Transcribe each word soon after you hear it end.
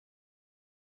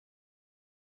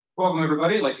Welcome,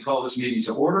 everybody. I'd like to call this meeting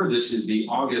to order. This is the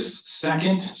August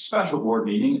 2nd special board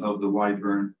meeting of the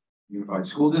Wyvern Unified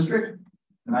School District.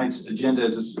 Tonight's agenda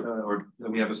is,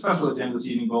 we have a special agenda this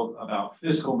evening, both about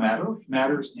fiscal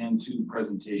matters and two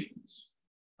presentations.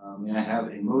 May I have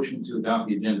a motion to adopt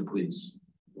the agenda, please?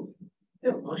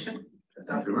 Yeah, motion.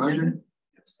 Dr. Roger.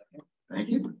 Thank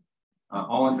you.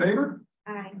 All in favor?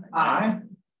 Aye. Aye.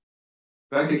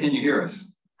 Becca, can you hear us?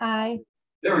 Aye.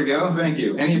 There we go. Thank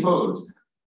you. Any opposed?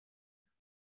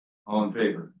 All in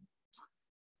favor?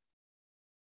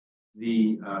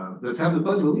 Let's have the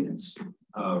Pledge of Allegiance.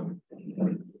 Dr.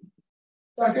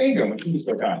 Ingram, please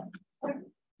start time.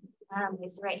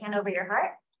 Place the right hand over your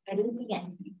heart. Ready to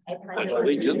begin. I pledge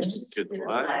allegiance to the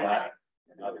flag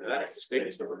of the United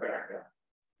States of America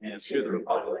and to the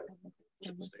republic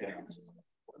which stands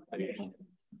one nation,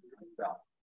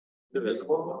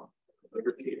 indivisible, with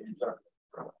liberty and justice.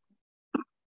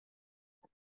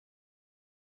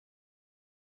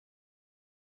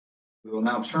 We will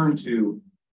now turn to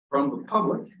from the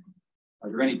public. Are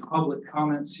there any public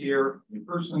comments here in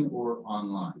person or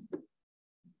online?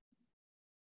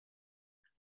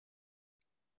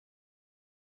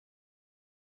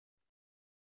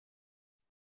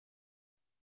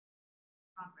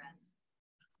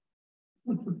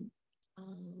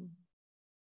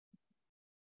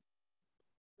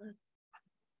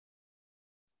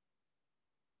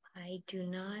 I do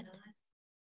not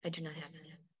have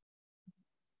any.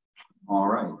 All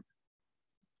right.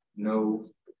 No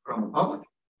from the public.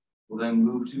 We'll then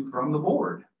move to from the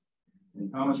board. Any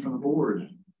comments from the board?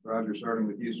 Roger, starting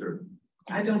with you, sir.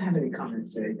 I don't have any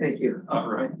comments today. Thank you. All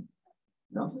right.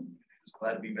 Nelson? Just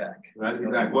glad to be back. Glad to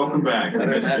be back. Welcome back. I have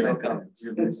no comments. I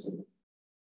have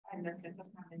no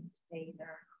comments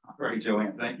either. All right,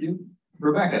 Joanne, thank you.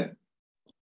 Rebecca?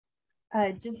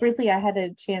 Just briefly, I had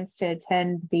a chance to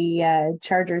attend the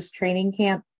Chargers training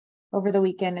camp over the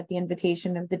weekend at the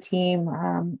invitation of the team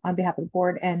on behalf of the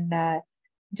board, and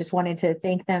just wanted to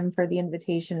thank them for the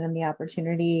invitation and the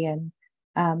opportunity, and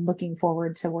looking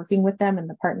forward to working with them and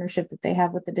the partnership that they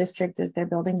have with the district as they're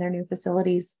building their new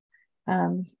facilities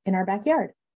in our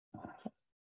backyard.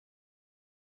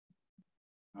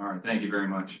 All right, thank you very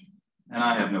much. And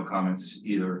I have no comments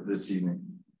either this evening.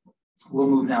 We'll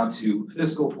move now to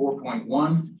fiscal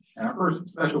 4.1 and our first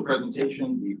special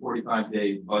presentation, the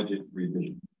 45-day budget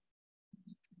revision.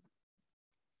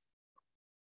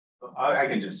 I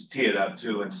can just tee it up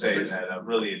too and say that I'm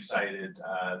really excited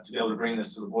to be able to bring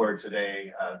this to the board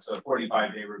today. It's a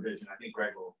 45-day revision. I think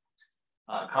Greg will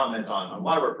comment on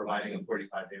why we're providing a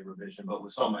 45-day revision, but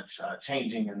with so much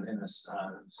changing in this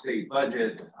state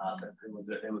budget,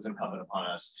 it was incumbent upon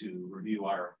us to review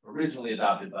our originally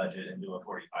adopted budget and do a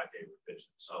 45-day revision.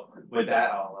 So with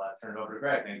that, I'll turn it over to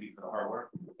Greg. Thank you for the hard work.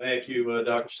 Thank you,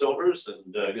 Dr. Silvers,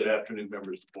 and good afternoon,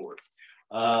 members of the board.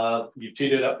 You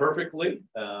teed it up perfectly.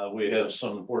 We have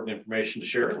some important information to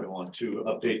share. We want to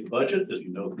update the budget. As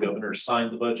you know, the governor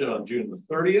signed the budget on June the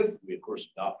 30th. We, of course,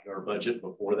 adopted our budget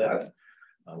before that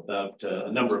without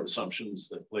a number of assumptions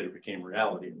that later became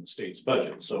reality in the state's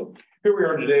budget. So here we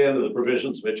are today under the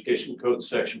provisions of Education Code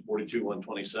Section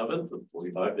 42-127 for the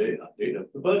 45-day update of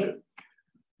the budget.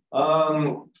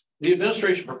 The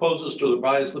administration proposes to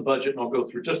revise the budget, and I'll go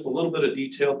through just a little bit of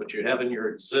detail, but you have in your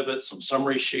exhibit some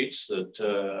summary sheets that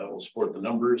will support the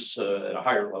numbers at a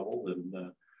higher level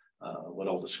than what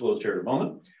I'll disclose here in a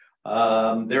moment.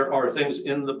 There are things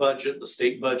in the budget, the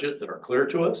state budget, that are clear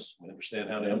to us. We understand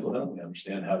how to implement them, we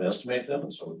understand how to estimate them,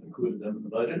 and so we've included them in the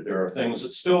budget. There are things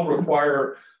that still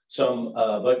require some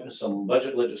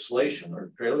budget legislation or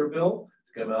trailer bill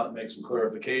to come out and make some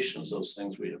clarifications. Those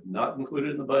things we have not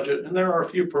included in the budget. And there are a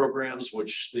few programs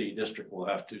which the district will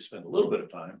have to spend a little bit of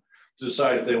time to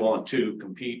decide if they want to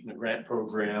compete in a grant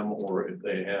program or if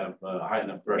they have high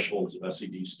enough thresholds of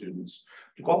SED students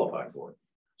to qualify for it.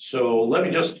 So let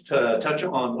me just touch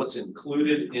on what's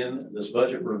included in this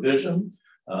budget revision.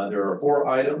 There are 4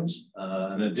 items,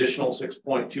 an additional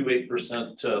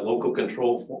 6.28% local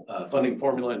control funding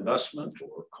formula investment,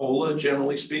 or COLA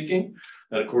generally speaking.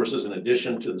 That, of course, is an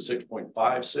addition to the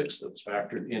 6.56 that was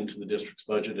factored into the district's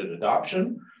budget at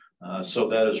adoption. So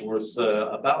that is worth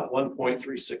about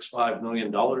 $1.365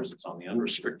 million. It's on the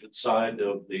unrestricted side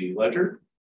of the ledger.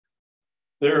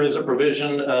 There is a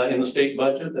provision in the state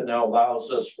budget that now allows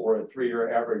us for a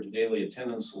 3-year average daily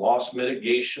attendance loss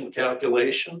mitigation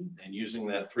calculation. And using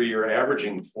that 3-year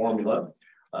averaging formula,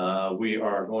 we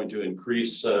are going to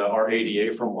increase our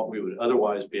ADA from what we would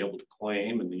otherwise be able to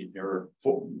claim in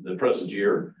the present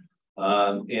year.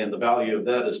 And the value of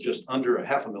that is just under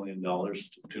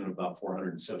 $500,000 to the tune of about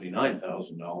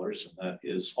 $479,000. And that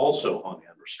is also on the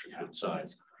unrestricted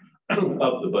side.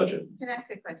 of the budget. Can I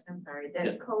ask a question? I'm sorry.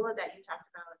 Yes. The COLA that you talked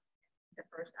about, the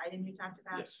first item you talked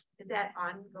about, Yes. is that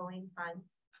ongoing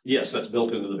funds Yes, that's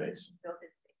built into the base. built in?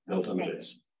 Built on the Thank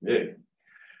base. Yeah.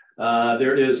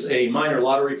 There is a minor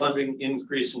lottery funding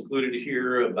increase included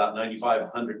here, about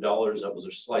 $9,500. That was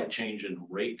a slight change in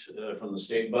rate from the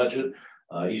state budget.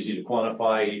 Easy to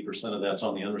quantify. 80% of that's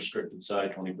on the unrestricted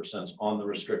side, 20% is on the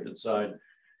restricted side.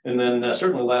 And then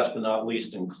certainly last but not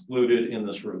least, included in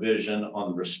this revision on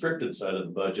the restricted side of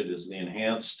the budget is the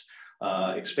enhanced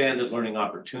expanded learning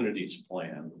opportunities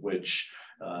plan, which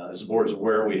as the board's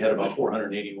aware, we had about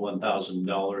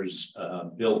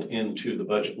 $481,000 built into the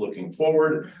budget looking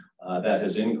forward. That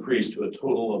has increased to a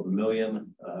total of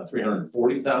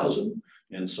 $1,340,000.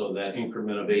 And so that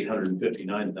increment of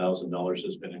 $859,000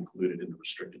 has been included in the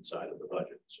restricted side of the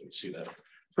budget. So you see that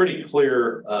pretty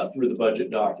clear through the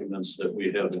budget documents that we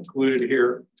have included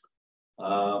here.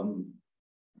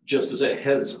 Just as a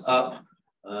heads up,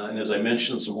 and as I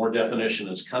mentioned, some more definition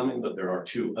is coming, but there are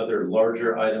two other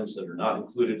larger items that are not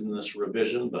included in this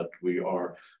revision, but we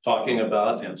are talking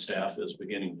about and staff is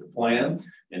beginning to plan.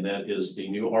 And that is the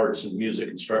new arts and music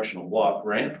instructional block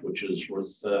grant, which is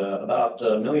worth about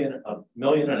 $1.5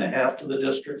 million to the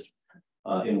district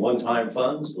in one-time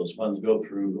funds. Those funds go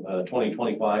through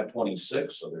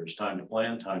 2025-26, so there's time to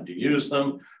plan, time to use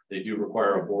them. They do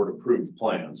require a board-approved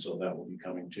plan, so that will be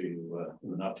coming to you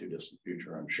in the not-too-distant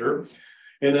future, I'm sure.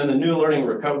 And then the new learning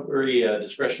recovery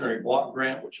discretionary block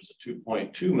grant, which is a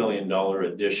 $2.2 million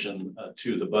addition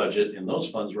to the budget, and those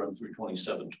funds run through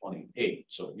 27-28.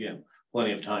 So again,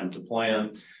 plenty of time to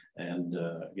plan. And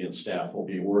again, staff will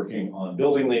be working on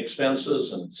building the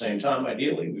expenses, and at the same time,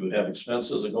 ideally, we would have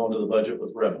expenses that go into the budget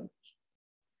with revenues.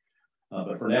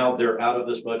 But for now, they're out of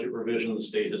this budget revision. The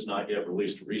state has not yet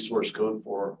released a resource code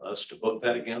for us to book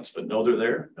that against, but know they're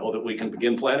there, know that we can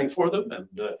begin planning for them, and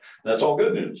that's all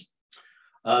good news.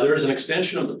 There is an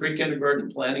extension of the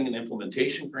pre-kindergarten planning and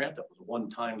implementation grant. That was a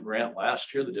one-time grant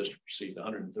last year. The district received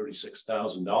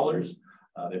 $136,000.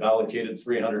 They've allocated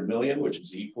 $300 million, which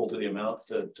is equal to the amount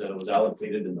that was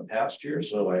allocated in the past year.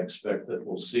 So I expect that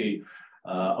we'll see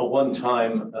a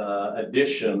one-time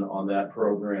addition on that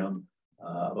program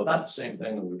of about the same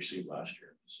thing that we received last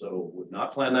year. So would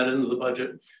not plan that into the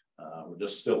budget. We're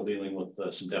just still dealing with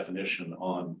some definition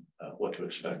on what to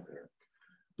expect there.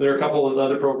 There are a couple of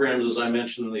other programs, as I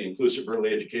mentioned, the Inclusive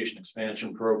Early Education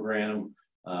Expansion Program.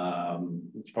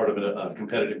 It's part of a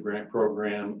competitive grant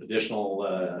program. Additional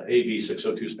AB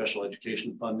 602 special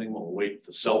education funding will await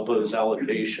the SELPA's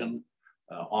allocation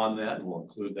on that, and we'll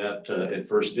include that at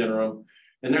first interim.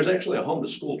 And there's actually a home to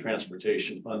school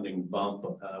transportation funding bump.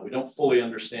 We don't fully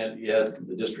understand it yet.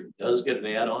 The district does get an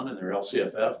add-on in their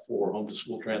LCFF for home to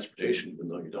school transportation, even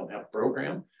though you don't have a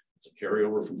program. It's a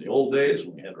carryover from the old days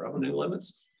when we had revenue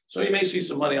limits. So you may see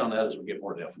some money on that as we get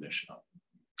more definition on it.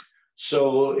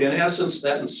 So in essence,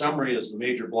 that in summary is the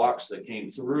major blocks that came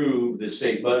through the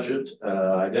state budget,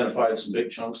 identified some big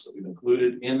chunks that we've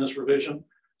included in this revision,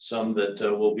 some that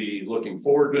we'll be looking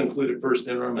forward to include at first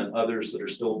interim, and others that are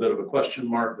still a bit of a question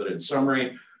mark. But in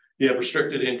summary, you have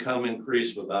restricted income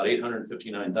increase of about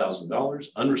 $859,000,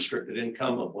 unrestricted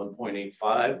income of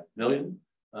 $1.85 million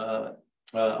on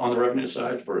the revenue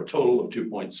side, for a total of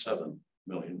 $2.7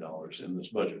 million in this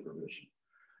budget revision.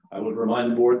 I would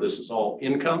remind the board this is all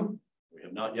income. We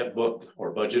have not yet booked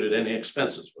or budgeted any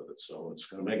expenses with it, so it's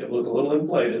going to make it look a little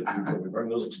inflated when we bring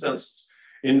those expenses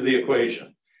into the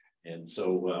equation. And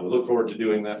so we look forward to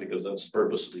doing that, because that's the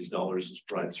purpose of these dollars, is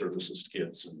provide services to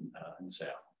kids and staff.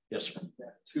 Yes, sir.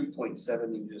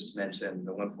 2.7 you just mentioned,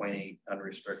 the 1.8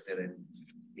 unrestricted and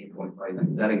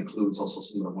 8.5. That includes also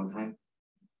some of the one-time.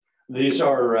 These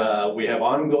are, we have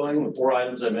ongoing, the 4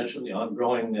 items I mentioned, the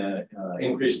ongoing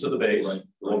increase to the base, right,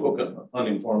 local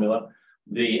funding formula.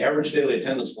 The average daily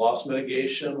attendance loss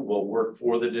mitigation will work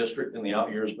for the district in the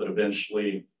out years, but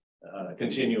eventually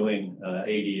continuing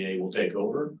ADA will take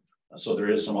over. So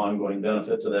there is some ongoing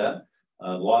benefit to that.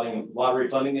 Lottery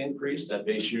funding increase, that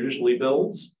base usually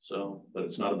builds, so, but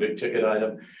it's not a big ticket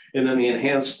item. And then the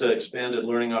enhanced expanded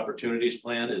learning opportunities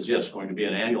plan is, yes, going to be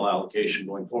an annual allocation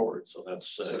going forward. So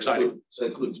that's exciting. So it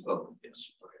includes both.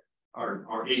 Yes.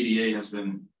 Our ADA has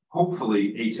been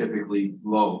hopefully atypically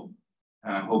low.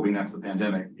 And I'm hoping that's the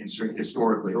pandemic.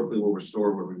 Historically, hopefully we'll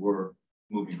restore where we were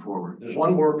moving forward. There's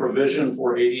one more provision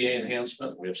for ADA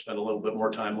enhancement. We have spent a little bit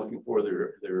more time looking for.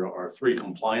 There are 3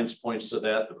 compliance points to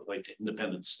that relate to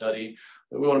independent study.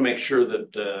 But we want to make sure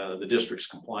that the district's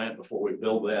compliant before we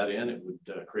build that in. It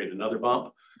would create another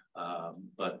bump.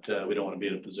 But we don't want to be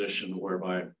in a position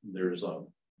whereby we're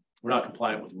not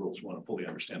compliant with the rules. We want to fully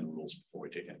understand the rules before we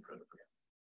take any credit for it.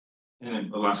 And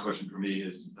then the last question for me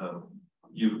is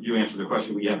you answered the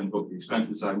question. We haven't booked the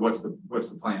expenses side. What's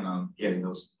the plan on getting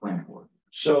those planned for?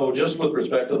 So just with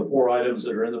respect to the 4 items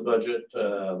that are in the budget,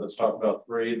 let's talk about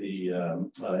 3, the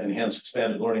enhanced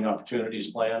expanded learning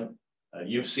opportunities plan.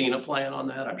 You've seen a plan on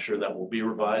that. I'm sure that will be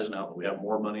revised now that we have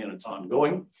more money and it's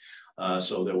ongoing.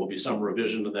 So there will be some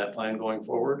revision to that plan going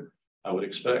forward, I would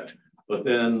expect. But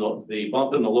then the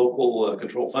bump in the local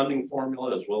control funding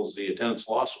formula, as well as the attendance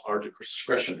loss, are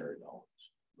discretionary dollars.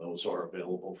 Those are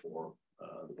available for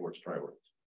the board's priorities.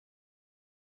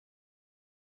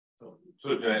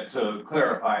 So to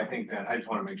clarify, I think that I just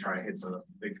want to make sure I hit the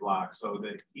big block. So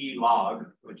the E-log,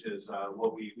 which is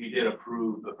what we did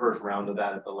approve the first round of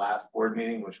that at the last board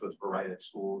meeting, which was for Right at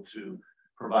School to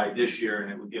provide this year,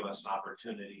 and it would give us an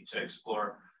opportunity to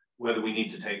explore whether we need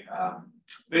to take,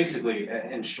 basically,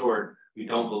 in short, we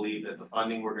don't believe that the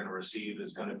funding we're going to receive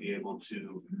is going to be able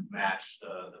to match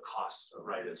the cost of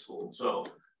Right at School. So,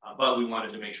 but we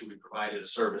wanted to make sure we provided a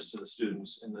service to the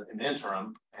students in the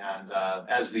interim. And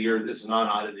as the year, it's a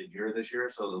non-audited year this year.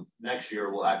 So next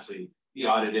year we'll actually be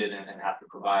audited and have to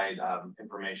provide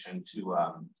information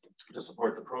to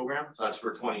support the program. So that's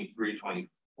for 23-24,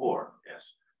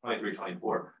 yes,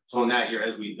 23-24. So in that year,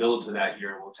 as we build to that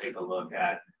year, we'll take a look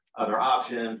at other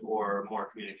options or more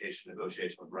communication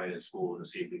negotiation with Right at School to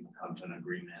see if we can come to an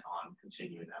agreement on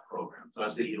continuing that program. So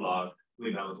that's the E-log. I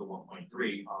believe that was a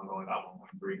 1.3 ongoing, about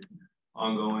 1.3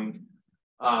 ongoing.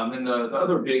 And the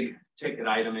other big ticket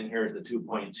item in here is the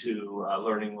 2.2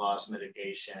 learning loss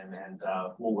mitigation, and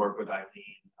we'll work with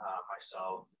Eileen,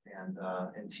 myself,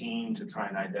 and team to try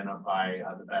and identify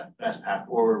the best path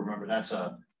forward. Remember, that's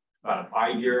about a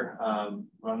 5-year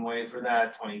runway for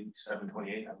that. 27,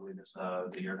 28, I believe is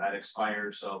the year that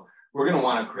expires. So we're going to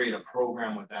want to create a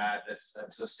program with that's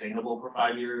sustainable for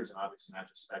 5 years, and obviously not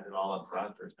just spend it all up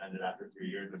front or spend it after 3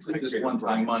 years. It's just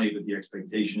one-time money, but the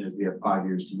expectation is we have 5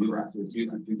 years to use it. So it's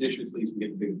used judiciously to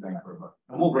get the big bang for a buck.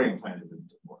 And we'll bring a plan to the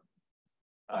board.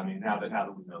 I mean, now that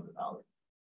we know the value.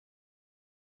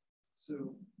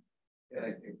 So, yeah,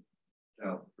 I think,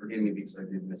 forgive me because I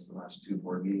did miss the last 2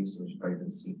 board meetings, so there's probably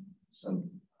been some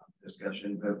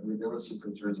discussion, but there was some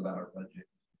concerns about our budget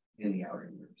in the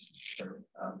outer years. Sure.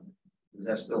 Does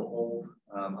that still hold?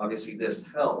 Obviously this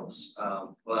helps,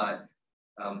 but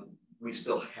we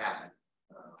still had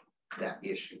that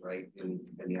issue, right, in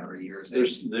the outer years.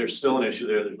 There's still an issue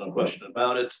there. There's no question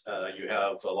about it. You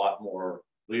have a lot more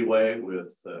leeway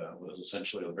with what is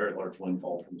essentially a very large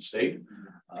windfall from the state.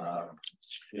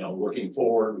 Looking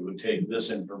forward, we would take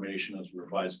this information as we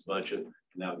revise the budget and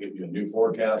now give you a new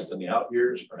forecast in the out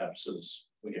years, perhaps as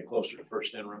we get closer to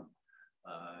first interim.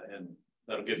 And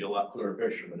that'll give you a lot clearer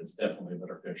picture, but it's definitely a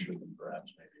better picture than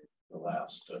perhaps maybe the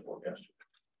last forecast.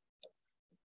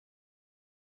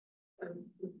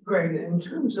 Greg, in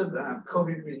terms of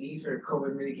COVID relief or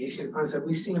COVID mitigation funds, have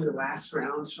we seen the last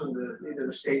rounds from either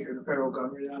the state or the federal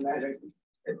government on that?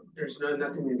 There's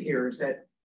nothing in here. Is that?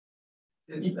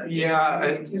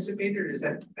 Anticipated, or is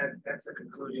that's the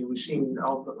conclusion? We've seen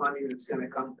all the money that's going to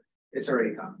come. It's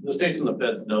already come. The states and the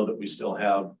feds know that we still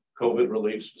have COVID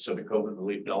relief, specific COVID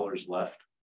relief dollars left.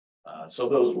 So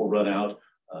those will run out.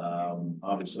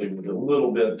 Obviously, with a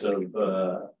little bit of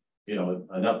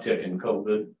an uptick in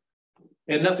COVID.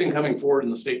 And nothing coming forward in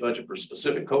the state budget for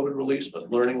specific COVID relief,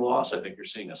 but learning loss, I think you're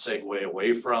seeing a segue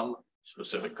away from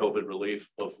specific COVID relief,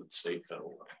 both at the state and federal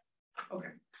level.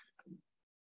 Okay.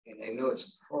 And I know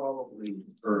it's probably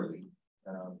early,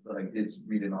 but I did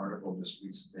read an article just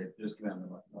came out in the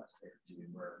last day or two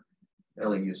where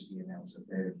LAUSD announced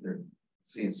that they're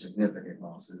seeing significant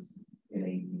losses in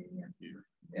AED,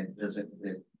 and it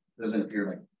doesn't appear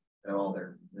like at all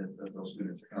those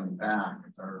students are coming back.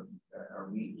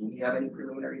 Do we have any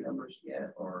preliminary numbers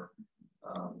yet, or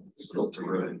still too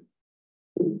early?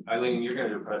 Eileen, you're going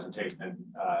to do a presentation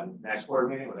next board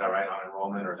meeting. Was that right, on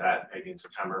enrollment, or is that maybe in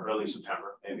September, early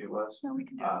September? Maybe it was. No, we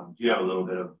can do do you have a little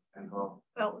bit of info?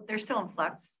 Well, they're still in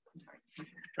flux. I'm sorry.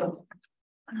 Sure.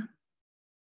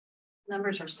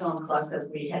 Numbers are still in flux as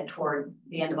we head toward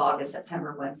the end of August,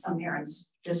 September, when some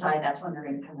parents decide that's when they're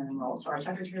going to come and enroll. So our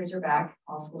secretaries are back,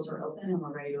 all schools are open, and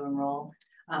we're ready to enroll.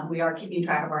 We are keeping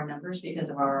track of our numbers because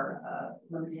of our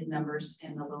limited numbers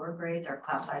in the lower grades, our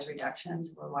class size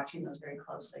reductions. We're watching those very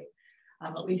closely.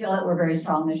 But we feel that we're very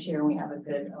strong this year, and we have a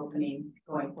good opening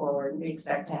going forward. We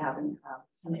expect to have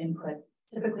some input,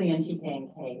 typically in TK and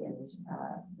K in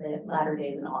the latter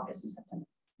days in August and September.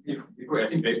 I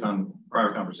think based on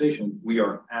prior conversation, we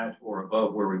are at or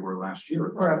above where we were last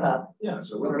year. We're above. Yeah,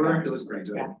 so we're doing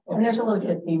pretty good. Yeah. And there's a little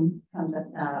shifting comes in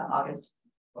August.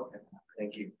 Okay,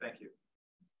 thank you. Thank you.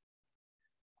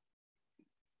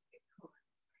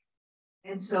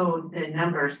 And so the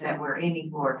numbers that we're aiming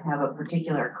for have a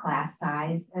particular class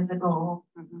size as a goal.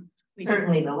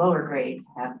 Certainly the lower grades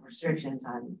have restrictions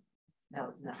on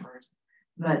those numbers,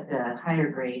 but the higher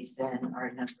grades then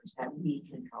are numbers that we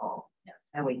control.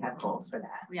 And we have goals for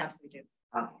that. We absolutely do.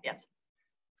 Okay. Yes.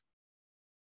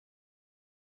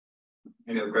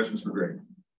 Any other questions for Greg?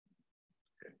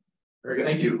 Okay. Very good.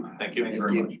 Thank you. Thank you. Thank you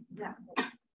very much. Yeah.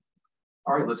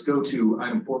 All right, let's go to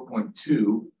item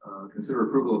 4.2. Consider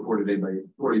approval of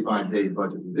 45-day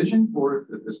budget revision for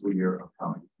the fiscal year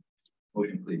upcoming.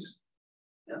 Motion, please.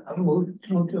 I move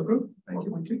to approve. Thank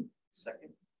you. Second.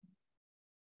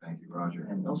 Thank you, Roger.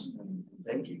 And Nelson,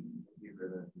 thank you for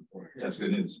the report. That's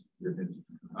good news. Good news.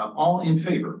 All in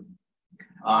favor?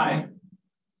 Aye.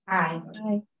 Aye.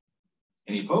 Aye.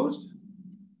 Any opposed?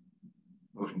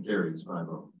 Motion carries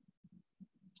 5-0.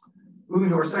 Moving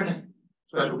to our second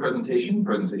special presentation,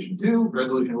 presentation 2,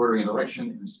 resolution ordering an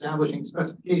election and establishing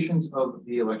specifications of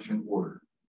the election order.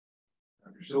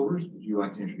 Dr. Silvers, would you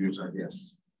like to introduce our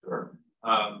guests? Sure.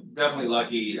 Definitely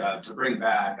lucky to bring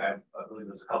back, I believe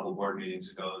it was a couple of board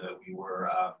meetings ago that we were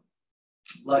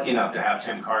lucky enough to have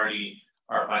Tim Cardy,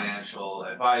 our financial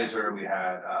advisor. We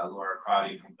had Laura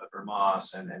Crotty from Clifford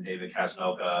Moss and David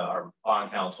Casnoka, our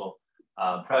bond counsel,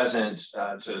 present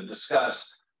to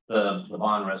discuss the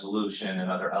bond resolution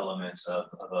and other elements of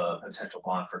a potential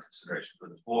bond for consideration for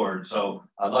this board. So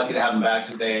I'm lucky to have him back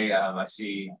today. I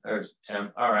see there's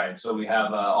Tim. All right, so we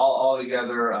have all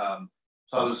together.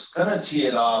 So I was gonna tee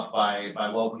it off by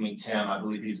welcoming Tim. I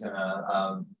believe he's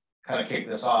gonna kind of kick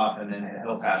this off, and then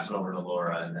he'll pass it over to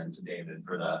Laura and then to David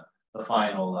for the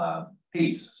final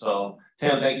piece. So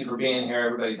Tim, thank you for being here.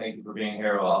 Everybody, thank you for being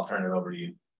here. Well, I'll turn it over to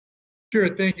you. Sure.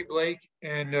 Thank you, Blake.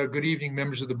 And good evening,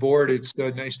 members of the board. It's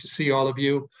nice to see all of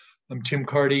you. I'm Tim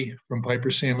Cardy from Piper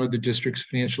Sandler, the district's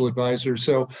financial advisor.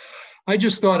 So I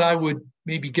just thought I would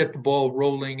maybe get the ball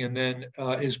rolling and then,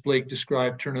 as Blake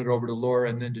described, turn it over to Laura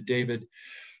and then to David.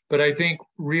 But I think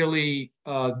really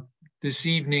this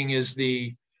evening is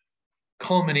the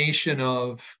culmination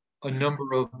of a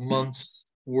number of months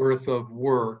worth of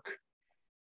work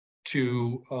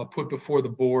to put before the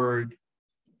board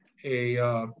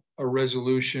a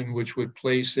resolution which would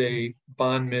place a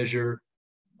bond measure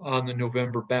on the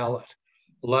November ballot.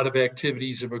 A lot of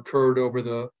activities have occurred over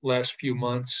the last few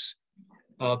months.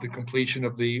 The completion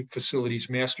of the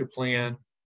facilities master plan,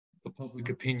 the public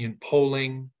opinion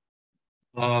polling,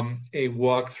 a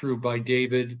walkthrough by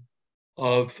David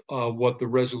of what the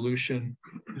resolution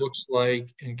looks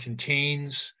like and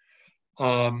contains,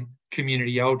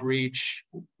 community outreach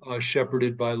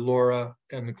shepherded by Laura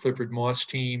and the Clifford Moss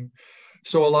team.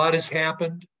 So a lot has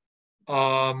happened.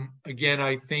 Again,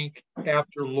 I think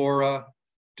after Laura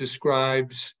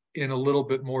describes in a little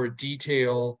bit more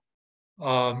detail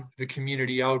the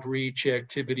community outreach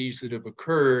activities that have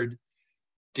occurred,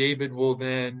 David will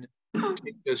then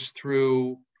take us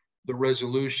through the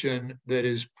resolution that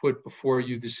is put before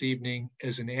you this evening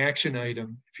as an action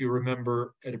item. If you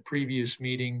remember at a previous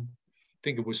meeting, I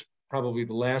think it was probably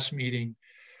the last meeting,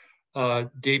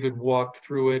 David walked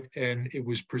through it and it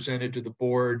was presented to the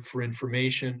board for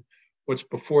information. What's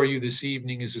before you this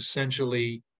evening is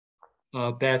essentially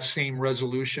that same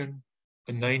resolution,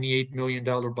 a $98 million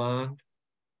bond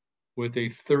with a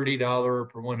 $30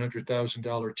 per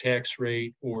 $100,000 tax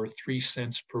rate or 3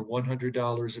 cents per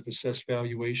 $100 of assessed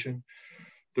valuation.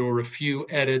 There were a few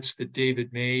edits that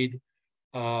David made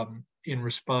in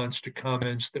response to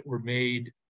comments that were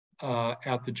made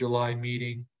at the July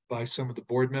meeting by some of the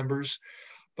board members.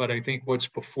 But I think what's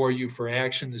before you for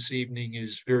action this evening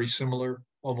is very similar,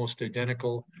 almost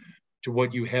identical to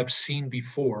what you have seen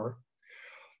before.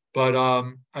 But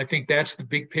I think that's the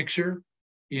big picture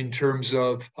in terms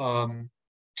of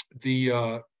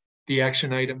the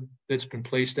action item that's been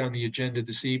placed on the agenda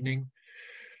this evening.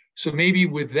 So maybe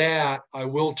with that, I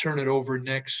will turn it over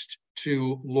next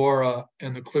to Laura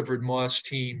and the Clifford Moss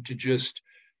team to just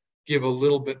give a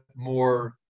little bit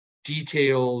more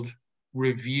detailed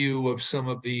review of some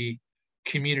of the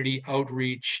community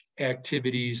outreach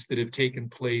activities that have taken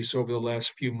place over the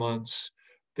last few months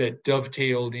that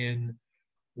dovetailed in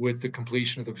with the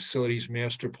completion of the facilities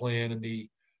master plan and the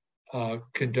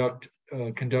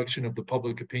conduction of the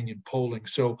public opinion polling.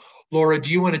 So Laura,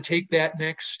 do you want to take that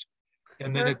next?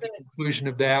 And then at the conclusion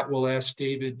of that, we'll ask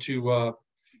David to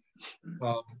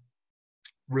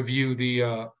review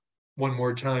the one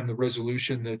more time the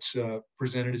resolution that's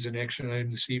presented as an action item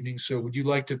this evening. So would you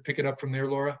like to pick it up from there,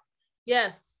 Laura?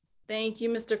 Yes, Thank you,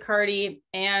 Mr. Cardy,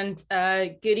 and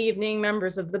good evening,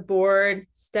 members of the board,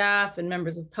 staff, and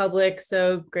members of public.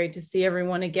 So great to see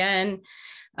everyone again.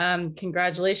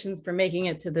 Congratulations for making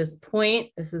it to this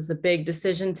point. This is a big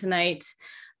decision tonight.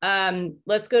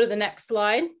 Let's go to the next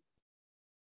slide.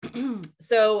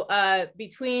 So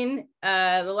between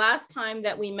the last time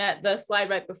that we met, the slide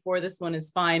right before this one is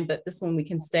fine, but this one we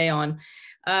can stay on.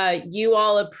 You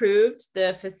all approved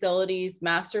the facilities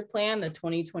master plan, the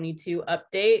 2022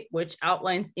 update, which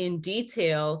outlines in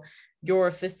detail your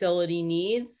facility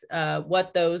needs,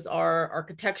 what those are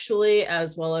architecturally,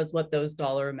 as well as what those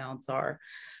dollar amounts are.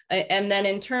 And then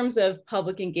in terms of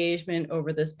public engagement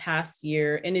over this past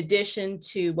year, in addition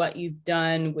to what you've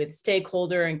done with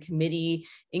stakeholder and committee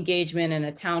engagement and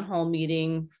a town hall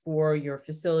meeting for your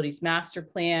facilities master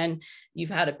plan, you've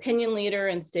had opinion leader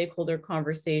and stakeholder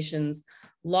conversations,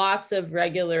 lots of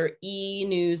regular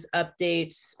e-news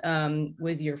updates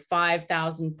with your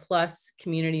 5,000 plus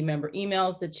community member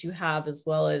emails that you have, as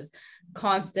well as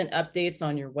constant updates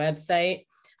on your website.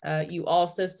 You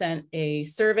also sent a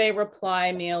survey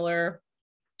reply mailer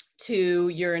to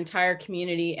your entire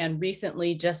community and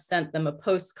recently just sent them a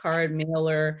postcard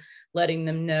mailer letting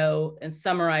them know and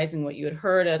summarizing what you had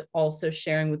heard, and also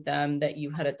sharing with them that you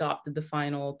had adopted the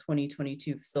final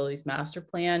 2022 facilities master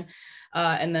plan.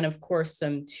 And then of course,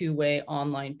 some two-way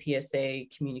online PSA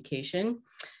communication.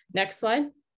 Next slide.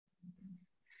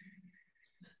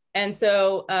 And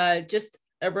so just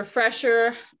a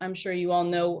refresher, I'm sure you all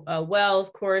know well,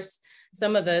 of course,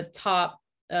 some of the top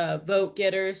vote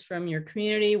getters from your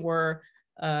community were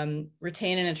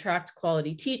retain and attract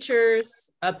quality teachers,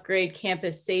 upgrade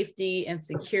campus safety and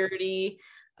security,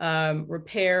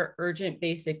 repair urgent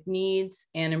basic needs,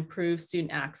 and improve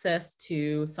student access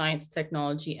to science,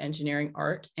 technology, engineering,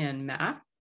 art, and math.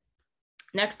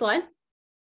 Next slide.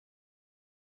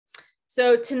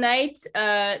 So tonight,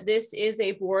 this is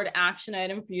a board action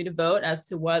item for you to vote as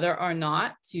to whether or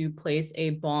not to place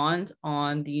a bond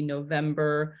on the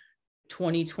November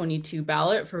 2022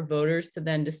 ballot for voters to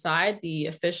then decide. The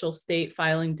official state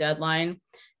filing deadline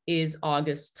is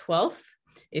August 12th.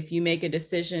 If you make a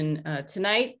decision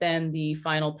tonight, then the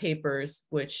final papers,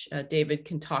 which David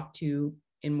can talk to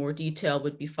in more detail,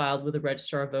 would be filed with the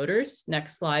Registrar of Voters.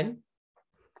 Next slide.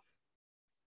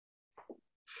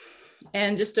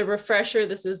 And just a refresher,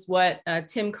 this is what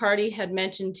Tim Cardy had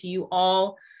mentioned to you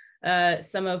all,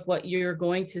 some of what you're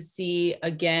going to see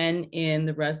again in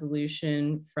the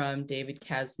resolution from David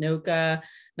Kasnoka.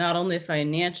 Not only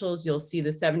financials, you'll see the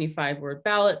 75-word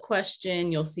ballot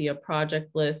question, you'll see a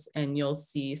project list, and you'll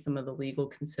see some of the legal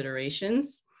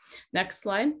considerations. Next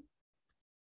slide.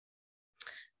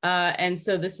 And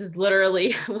so this is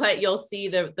literally what you'll see,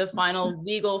 the final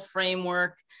legal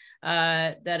framework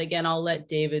that again, I'll let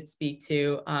David speak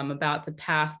to. I'm about to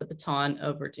pass the baton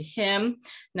over to him.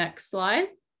 Next slide.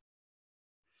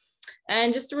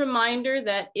 And just a reminder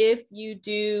that if you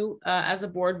do, as a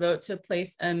board, vote to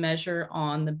place a measure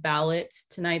on the ballot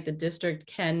tonight, the district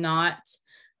cannot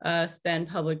spend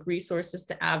public resources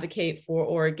to advocate for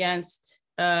or against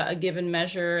a given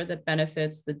measure that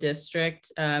benefits the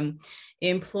district.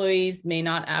 Employees may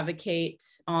not advocate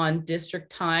on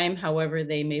district time, however,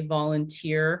 they may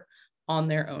volunteer on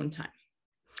their own time.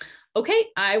 Okay,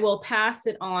 I will pass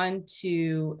it on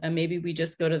to, maybe we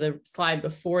just go to the slide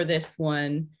before this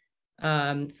one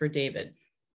for David.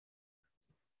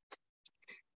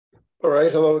 All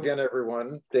right, hello again,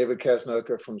 everyone. David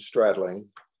Kasnoka from Stradling.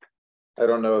 I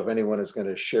don't know if anyone is going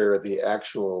to share the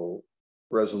actual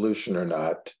resolution or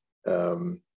not,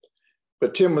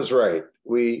 but Tim was right.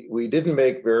 We didn't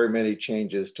make very many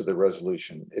changes to the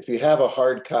resolution. If you have a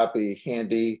hard copy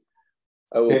handy,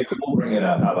 I will. Hey, we'll bring it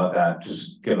up. How about that?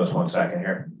 Just give us 1 second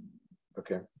here.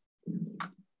 Okay.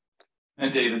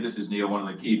 And David, this is Neil. One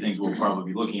of the key things we'll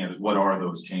probably be looking at is what are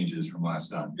those changes from last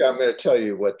time? Yeah, I'm going to tell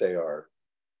you what they are.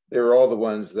 They were all the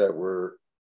ones that were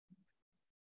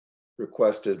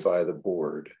requested by the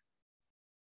board.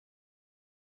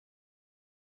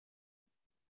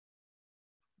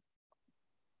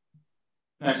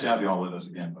 Nice to have you all with us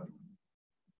again, buddy.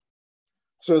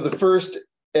 So the first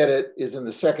edit is in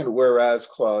the second whereas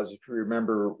clause. If you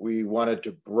remember, we wanted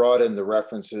to broaden the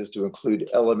references to include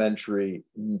elementary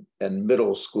and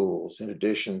middle schools in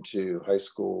addition to high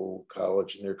school,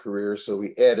 college, and their career. So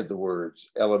we added the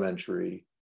words elementary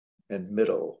and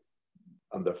middle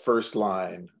on the first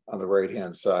line on the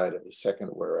right-hand side of the second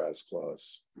whereas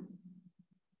clause.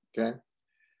 Okay.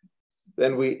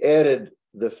 Then we added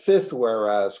the fifth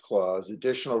whereas clause,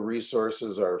 additional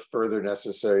resources are further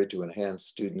necessary to enhance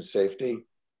student safety.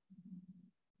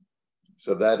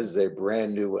 So that is a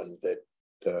brand new one that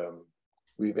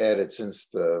we've added since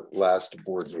the last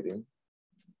board meeting.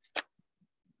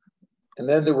 And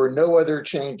then there were no other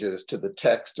changes to the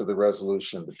text of the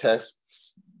resolution. The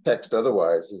text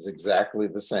otherwise is exactly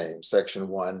the same. Section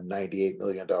 1, $98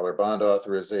 million bond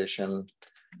authorization.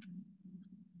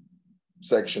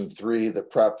 Section 3, the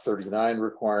Prop 39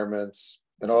 requirements,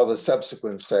 and all the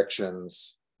subsequent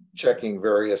sections checking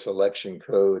various election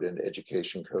code and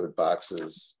education code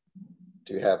boxes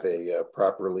to have a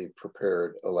properly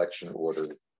prepared election order.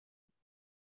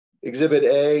 Exhibit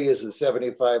A is a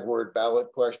 75-word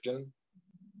ballot question.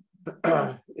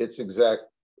 It's exact,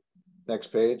 next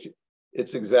page.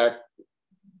 It's exactly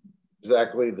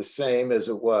the same as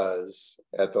it was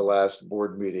at the last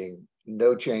board meeting.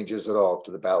 No changes at all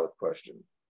to the ballot question.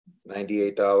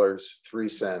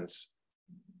 $98.03.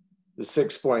 The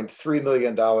 $6.3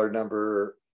 million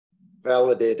number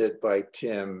validated by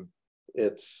Tim.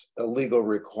 It's a legal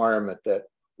requirement that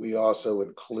we also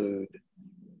include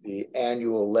the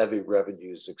annual levy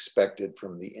revenues expected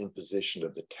from the imposition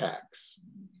of the tax.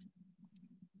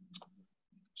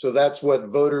 So that's what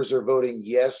voters are voting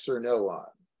yes or no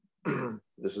on.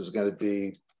 This is going to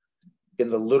be in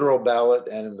the literal ballot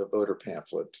and in the voter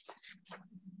pamphlet.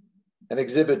 And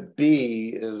exhibit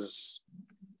B is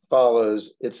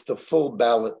follows. It's the full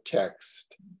ballot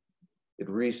text. It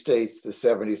restates the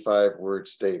 75-word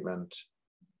statement.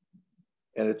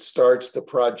 And it starts the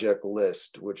project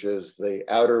list, which is the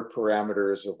outer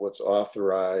parameters of what's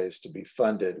authorized to be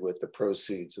funded with the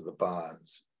proceeds of the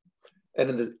bonds.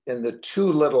 And in the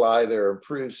two little I there,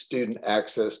 improved student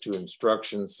access to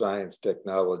instruction, science,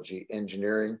 technology,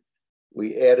 engineering,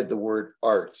 we added the word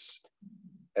arts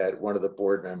at one of the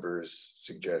board members'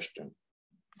 suggestion.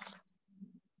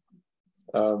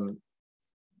 The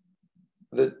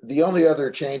only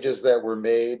other changes that were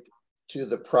made to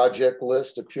the project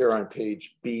list appear on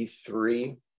page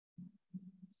B3.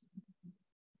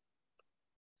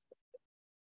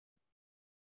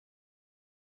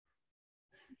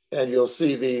 And you'll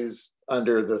see these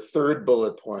under the third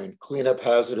bullet point, clean up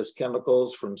hazardous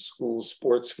chemicals from school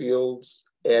sports fields,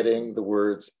 adding the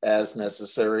words as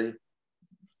necessary.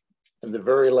 And the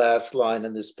very last line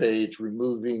on this page,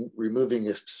 removing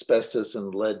asbestos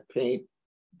and lead paint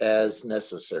as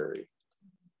necessary.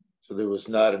 So there was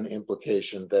not an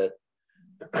implication that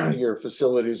your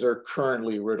facilities are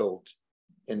currently riddled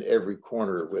in every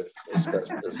corner with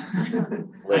asbestos.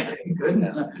 Lead paint.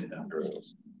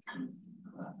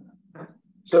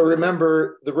 So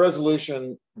remember, the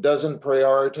resolution doesn't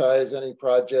prioritize any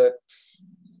projects.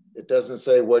 It doesn't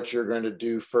say what you're going to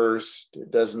do first.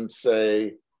 It doesn't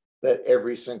say that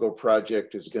every single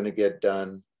project is going to get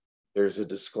done. There's a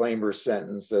disclaimer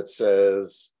sentence that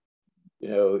says, you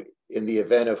know, in the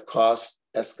event of cost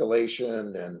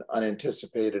escalation and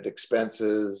unanticipated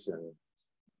expenses and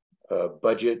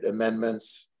budget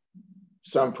amendments,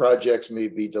 some projects may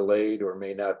be delayed or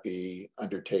may not be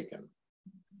undertaken.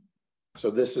 So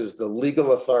this is the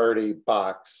legal authority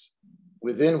box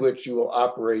within which you will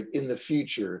operate in the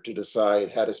future to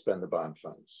decide how to spend the bond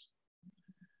funds.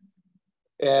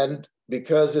 And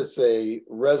because it's a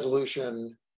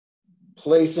resolution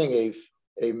placing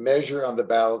a measure on the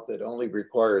ballot that only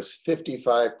requires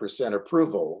 55%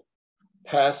 approval,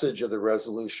 passage of the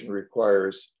resolution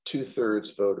requires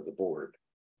 2/3 vote of the board.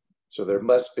 So there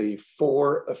must be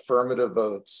 4 affirmative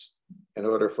votes in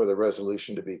order for the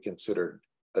resolution to be considered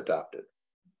adopted.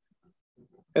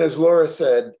 And as Laura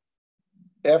said,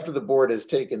 after the board has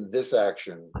taken this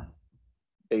action,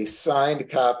 a signed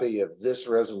copy of this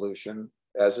resolution,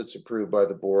 as it's approved by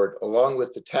the board, along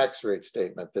with the tax rate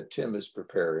statement that Tim is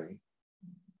preparing,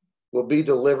 will be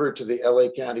delivered to the LA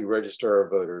County Registrar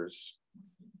of Voters.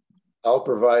 I'll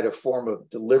provide a form of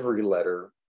delivery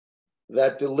letter.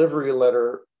 That delivery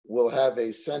letter will have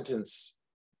a sentence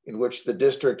in which the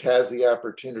district has the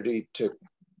opportunity to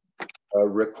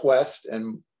request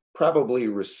and probably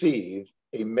receive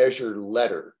a measure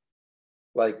letter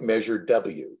like Measure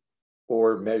W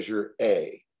or Measure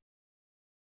A.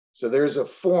 So there's a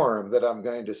form that I'm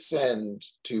going to send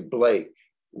to Blake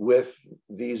with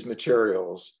these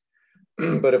materials.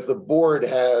 But if the board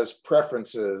has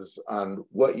preferences on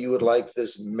what you would like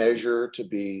this measure to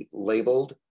be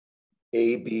labeled,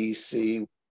 A, B, C,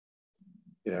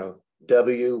 you know,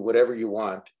 W, whatever you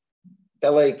want,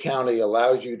 LA County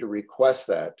allows you to request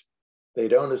that. They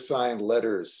don't assign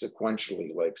letters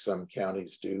sequentially like some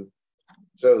counties do.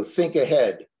 So think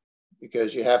ahead,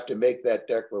 because you have to make that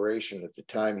declaration at the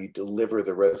time you deliver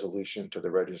the resolution to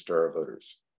the Registrar of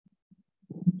Voters.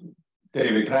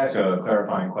 David, can I ask a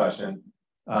clarifying question?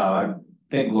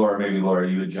 think Laura, maybe Laura,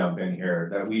 you would jump in here,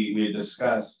 that we had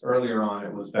discussed earlier on,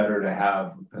 it was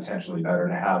potentially better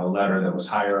to have a letter that was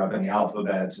higher up in the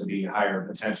alphabet to be higher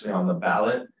potentially on the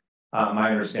ballot.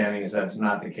 My understanding is that's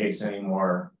not the case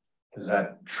anymore. Is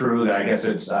that true? That I guess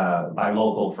it's by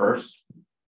local first?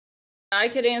 I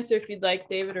could answer if you'd like,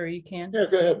 David, or you can. Yeah,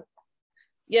 go ahead.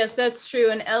 Yes, that's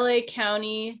true. In LA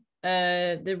County,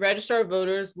 the registrar of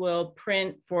voters will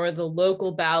print for the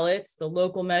local ballots, the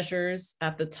local measures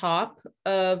at the top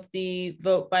of the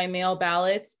vote by mail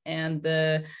ballots, and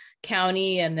the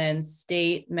county and then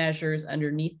state measures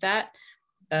underneath that.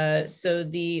 So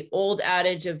the old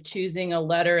adage of choosing a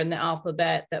letter in the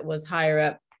alphabet that was higher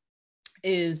up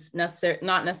is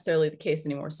not necessarily the case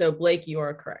anymore. So Blake, you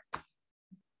are correct.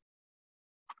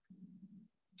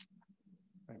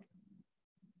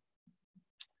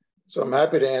 So I'm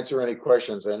happy to answer any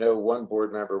questions. I know one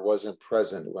board member wasn't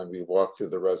present when we walked through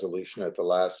the resolution at the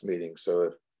last meeting.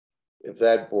 So if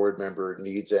that board member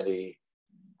needs any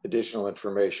additional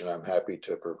information, I'm happy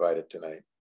to provide it tonight.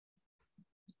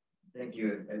 Thank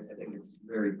you. I think it's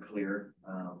very clear.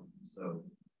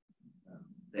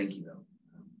 Thank you, though.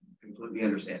 Completely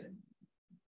understand it.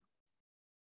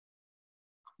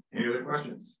 Any other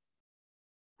questions?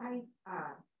 I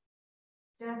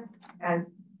just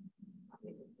as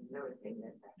noticing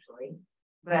this actually,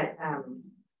 but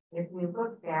if we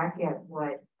look back at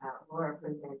what Laura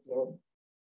presented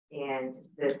and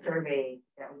the survey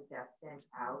that we just sent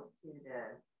out to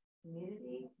the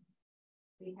community,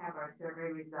 we have our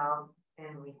survey results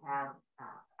and we have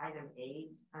item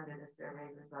 8 under the survey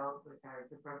results, which are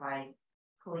to provide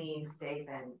clean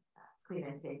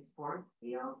and safe sports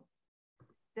field.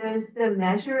 Does the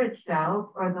measure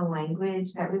itself or the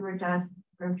language that we were just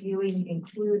reviewing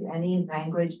include any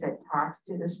language that talks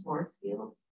to the sports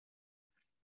field?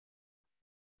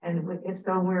 And if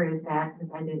so, where is that?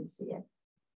 Because I didn't see it.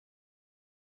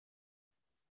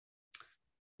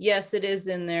 Yes, it is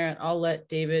in there. I'll let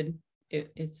David.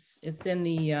 It's in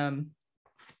the. I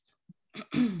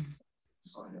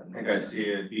think I see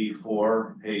it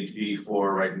B4, page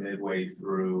B4, right midway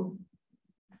through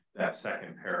that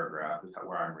second paragraph is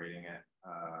where I'm reading it.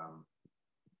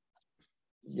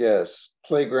 Yes,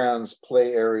 playgrounds,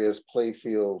 play areas, play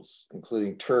fields,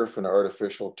 including turf and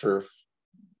artificial turf.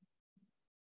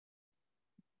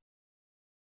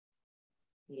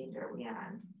 Page are we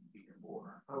on?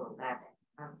 B4. Oh, 11.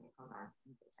 Okay, hold on.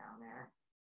 Get down there.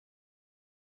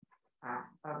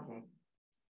 Okay.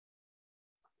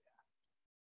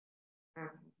 Okay,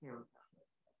 here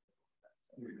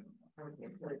we go. Okay,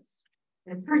 so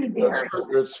it's pretty big.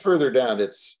 It's further down.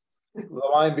 The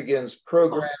line begins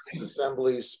programs,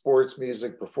 assemblies, sports,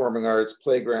 music, performing arts,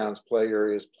 playgrounds, play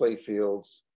areas, play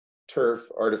fields, turf,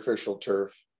 artificial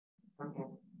turf. Okay.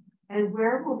 And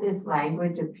where will this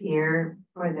language appear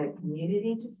for the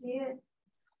community to see it?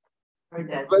 Or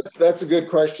does it? That's a good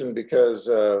question because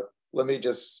let me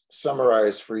just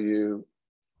summarize for you.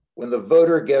 When the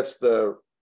voter gets the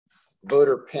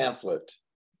voter pamphlet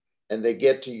and they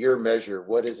get to your measure,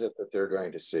 what is it that they're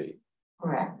going to see?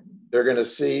 Correct. They're going to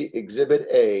see Exhibit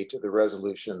A to the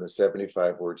resolution, the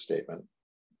 75-word statement.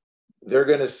 They're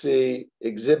going to see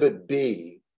Exhibit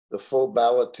B, the full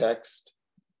ballot text,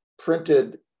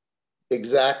 printed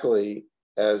exactly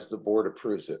as the board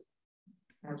approves it.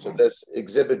 Okay. So this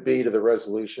Exhibit B to the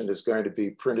resolution is going to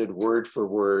be printed word for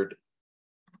word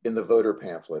in the voter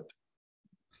pamphlet.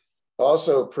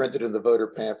 Also printed in the voter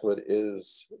pamphlet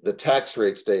is the tax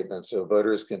rate statement, so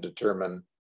voters can determine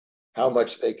how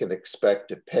much they can expect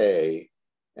to pay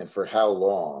and for how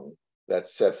long.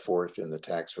 That's set forth in the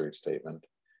tax rate statement.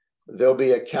 There'll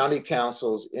be a county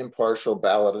council's impartial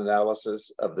ballot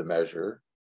analysis of the measure.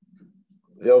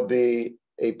 There'll be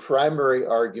a primary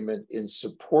argument in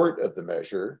support of the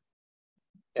measure.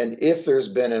 And if there's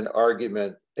been an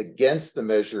argument against the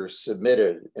measure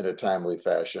submitted in a timely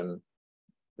fashion,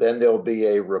 then there'll be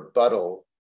a rebuttal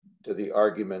to the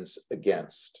arguments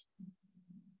against.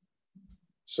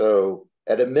 So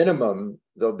at a minimum,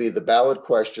 there'll be the ballot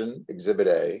question, Exhibit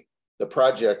A, the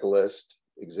project list,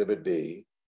 Exhibit B,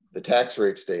 the tax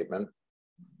rate statement,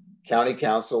 county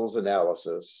council's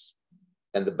analysis,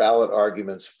 and the ballot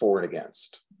arguments for and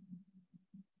against.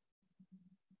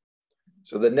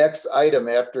 So the next item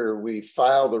after we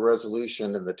file the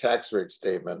resolution and the tax rate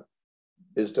statement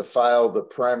is to file the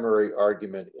primary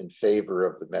argument in favor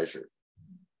of the measure.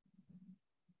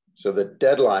 So the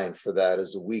deadline for that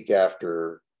is a week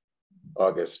after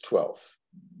August 12th.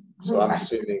 So I'm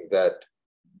assuming that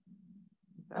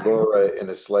Laura, in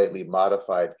a slightly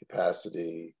modified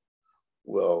capacity,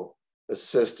 will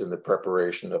assist in the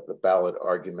preparation of the ballot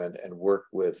argument and work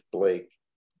with Blake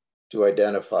to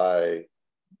identify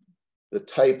the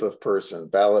type of person.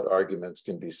 Ballot arguments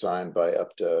can be signed by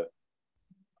up to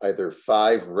either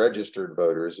 5 registered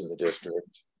voters in the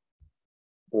district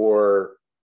or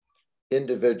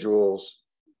individuals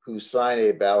who sign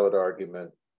a ballot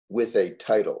argument with a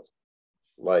title,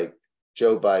 like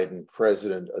Joe Biden,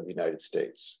 President of the United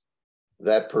States.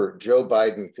 Joe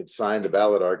Biden could sign the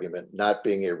ballot argument not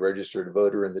being a registered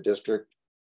voter in the district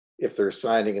if they're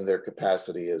signing in their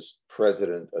capacity as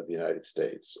President of the United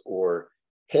States or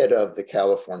head of the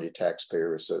California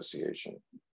Taxpayer Association.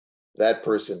 That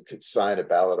person could sign a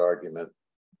ballot argument,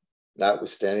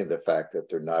 notwithstanding the fact that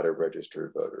they're not a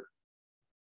registered voter.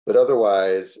 But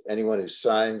otherwise, anyone who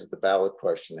signs the ballot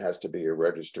question has to be a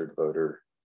registered voter.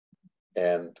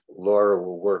 And Laura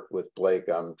will work with Blake,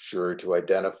 I'm sure, to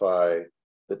identify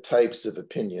the types of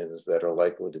opinions that are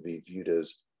likely to be viewed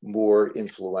as more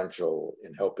influential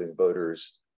in helping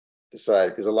voters decide.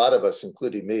 Because a lot of us,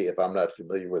 including me, if I'm not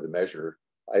familiar with a measure,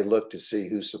 I look to see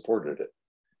who supported it.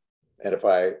 And if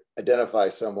I identify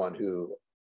someone who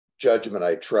judgment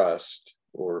I trust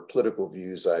or political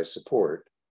views I support,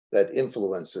 that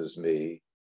influences me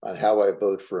on how I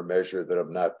vote for a measure that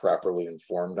I'm not properly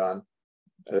informed on.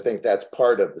 And I think that's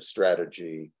part of the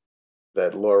strategy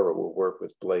that Laura will work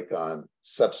with Blake on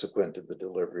subsequent to the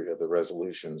delivery of the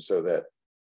resolution, so that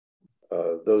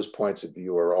those points of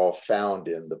view are all found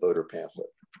in the voter pamphlet.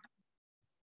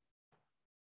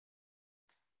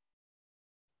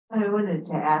 I wanted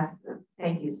to ask,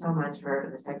 thank you so much for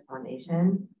this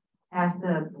explanation, ask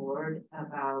the board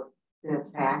about the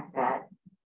fact that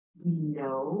we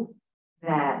know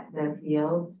that the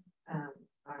fields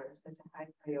are such a high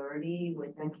priority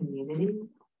with the community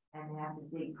and have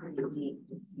to dig pretty deep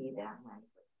to see that language.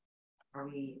 Are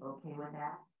we okay with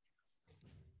that?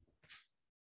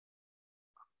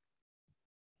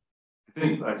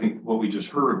 I think what we just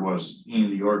heard was in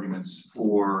the arguments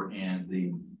for and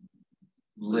the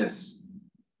list.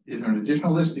 Is there an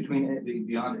additional list between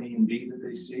beyond A and B that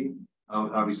they see?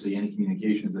 Obviously, any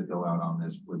communications that go out on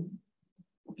this would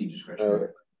be discretionary.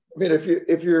 I mean,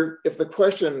 if the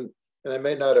question, and I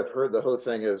may not have heard the whole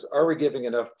thing, is, are we giving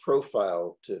enough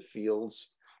profile to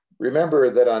fields? Remember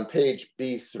that on page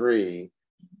B3,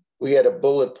 we had a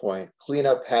bullet point, clean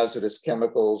up hazardous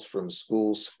chemicals from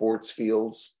school sports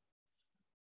fields.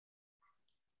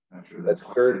 Sure that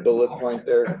third bullet point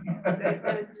there.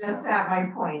 That's not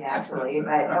my point, actually,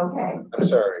 but okay. I'm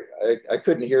sorry, I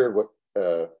couldn't hear what.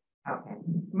 Okay,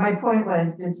 my point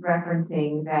was just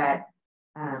referencing that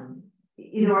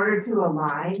in order to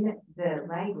align the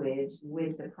language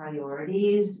with the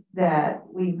priorities that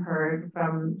we've heard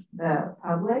from the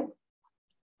public,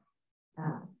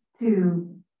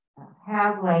 to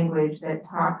have language that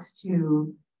talks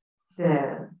to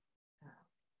the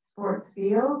sports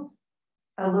fields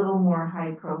a little more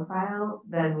high profile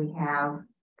than we have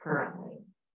currently.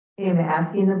 I'm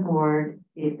asking the board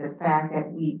if the fact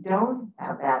that we don't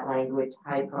have that language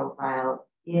high profile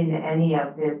in any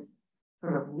of this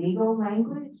sort of legal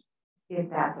language,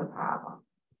 if that's a problem.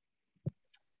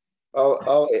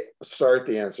 I'll start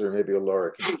the answer, maybe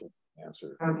Laura can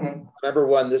answer. Okay. Number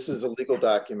one, this is a legal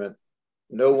document.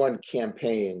 No one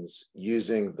campaigns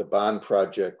using the bond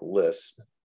project list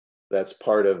that's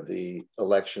part of the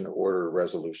election order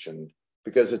resolution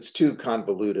because it's too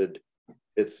convoluted.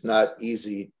 It's not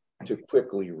easy to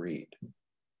quickly read.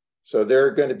 So there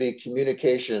are going to be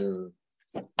communication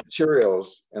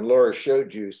materials, and Laura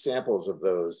showed you samples of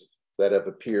those that have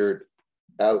appeared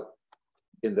out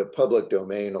in the public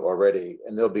domain already,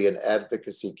 and there'll be an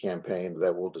advocacy campaign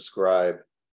that will describe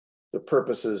the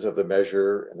purposes of the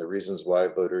measure and the reasons why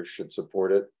voters should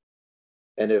support it.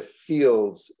 And if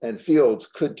fields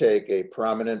could take a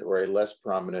prominent or a less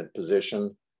prominent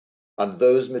position on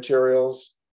those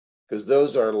materials, because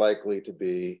those are likely to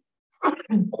be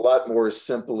a lot more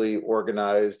simply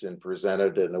organized and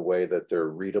presented in a way that they're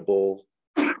readable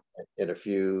in a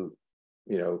few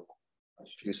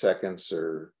seconds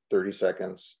or 30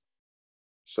 seconds.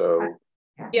 So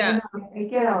yeah, I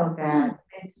get all of that.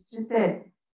 It's just that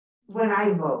when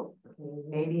I vote,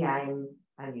 maybe I'm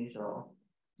unusual,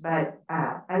 but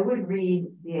I would read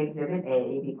the Exhibit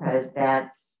A because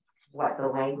that's what the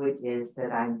language is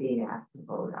that I'm being asked to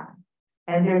vote on.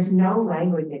 And there's no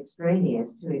language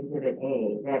extraneous to Exhibit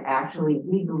A that actually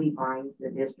legally binds the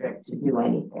district to do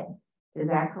anything. Is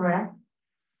that correct?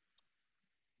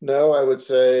 No, I would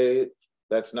say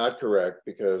that's not correct,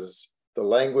 because the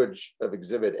language of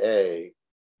Exhibit A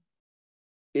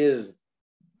is,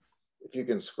 if you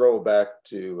can scroll back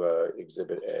to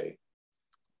Exhibit A.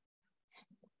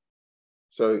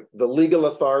 So the legal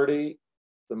authority,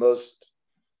 the most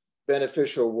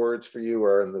beneficial words for you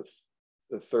are in the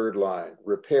the third line,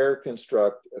 repair,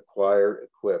 construct, acquire,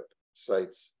 equip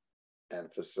sites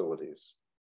and facilities.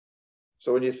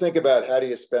 So when you think about how do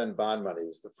you spend bond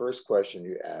monies, the first question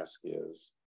you ask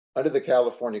is, under the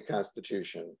California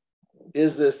Constitution,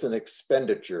 is this an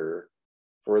expenditure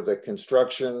for the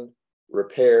construction,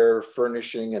 repair,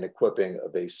 furnishing, and equipping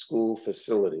of a school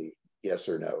facility? Yes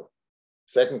or no?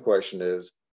 Second question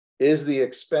is the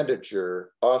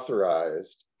expenditure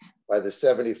authorized by the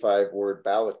 75-word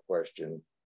ballot question?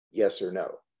 Yes or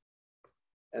no?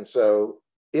 And so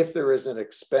if there is an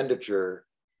expenditure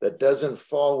that doesn't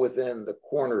fall within the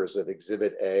corners of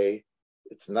Exhibit A,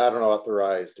 it's not an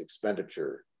authorized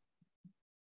expenditure.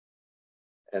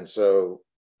 And so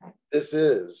this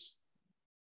is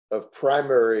of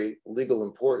primary legal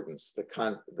importance,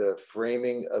 the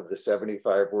framing of the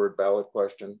 75-word ballot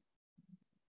question.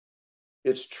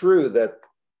 It's true that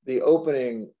the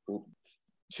opening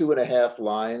 2.5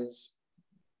 lines,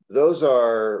 those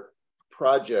are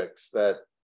projects that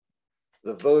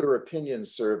the voter opinion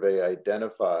survey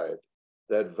identified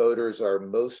that voters are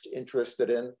most interested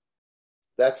in.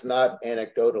 That's not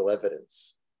anecdotal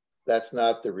evidence. That's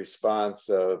not the response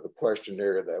of a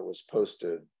questionnaire that was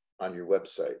posted on your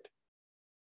website.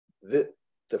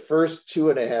 The first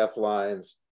 2.5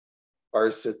 lines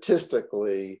are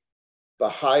statistically the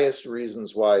highest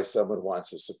reasons why someone wants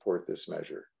to support this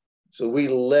measure. So we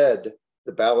led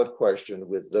the ballot question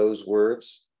with those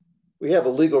words. We have a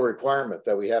legal requirement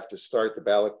that we have to start the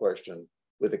ballot question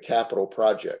with a capital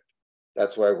project.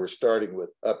 That's why we're starting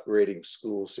with upgrading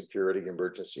school security,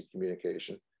 emergency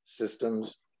communication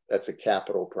systems. That's a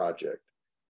capital project.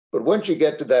 But once you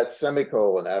get to that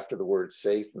semicolon after the word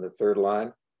safe in the third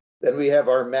line, then we have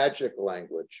our magic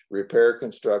language: repair,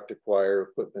 construct, acquire,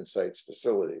 equipment, sites,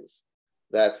 facilities.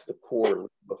 That's the core legal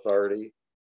authority.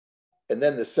 And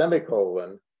then the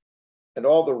semicolon and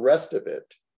all the rest of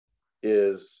it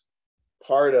is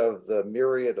part of the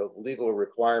myriad of legal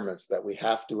requirements that we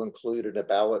have to include in a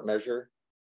ballot measure.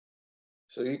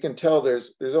 So you can tell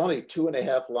there's only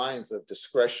 2.5 lines of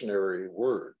discretionary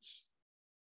words.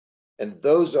 And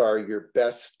those are your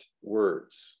best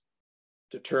words,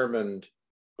 determined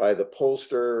by the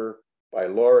pollster, by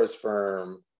Laura's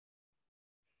firm,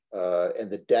 and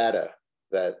the data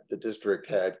that the district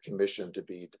had commissioned to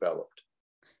be developed.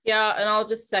 Yeah, and I'll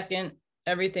just second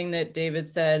everything that David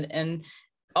said. And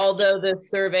although the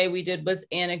survey we did was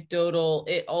anecdotal,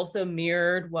 it also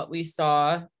mirrored what we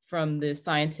saw from the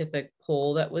scientific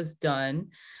poll that was done.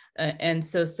 And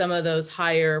so some of those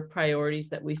higher priorities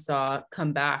that we saw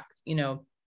come back, you know,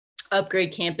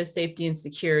 upgrade campus safety and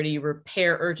security,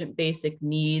 repair urgent basic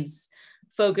needs,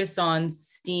 focus on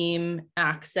STEAM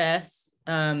access,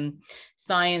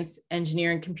 science,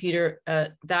 engineering, computer,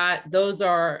 those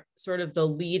are sort of the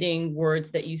leading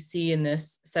words that you see in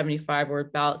this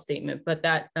 75-word ballot statement. But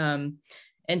that,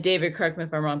 and David, correct me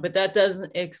if I'm wrong, but that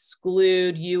doesn't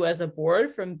exclude you as a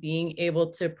board from being able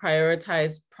to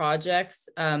prioritize projects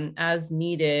as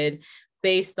needed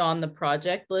based on the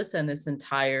project list and this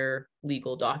entire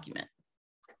legal document.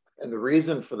 And the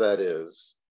reason for that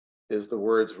is the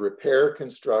words repair,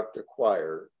 construct,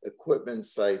 acquire, equipment,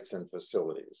 sites, and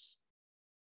facilities.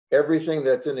 Everything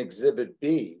that's in Exhibit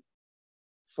B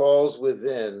falls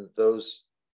within those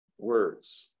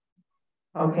words.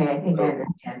 Okay, I think I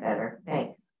understand better.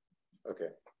 Thanks. Okay.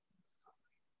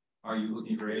 Are you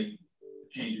looking for any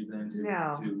changes then?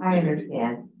 No, I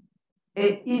understand.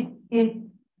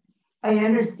 I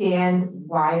understand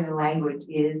why the language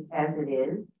is as it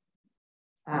is.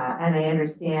 And I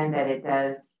understand that it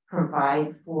does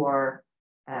provide for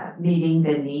meeting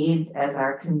the needs as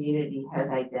our community has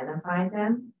identified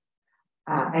them.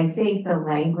 I think the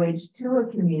language to a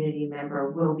community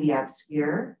member will be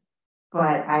obscure,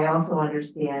 but I also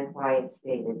understand why it's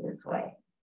stated this way.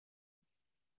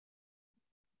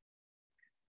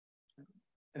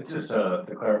 And just to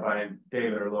clarify,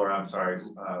 David or Laura, I'm sorry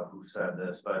who said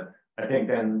this, but I think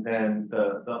then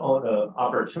the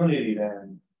opportunity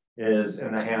then is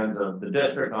in the hands of the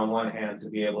district on one hand to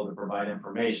be able to provide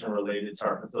information related to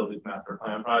our facilities master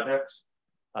plan projects,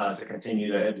 to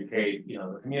continue to educate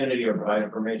the community or provide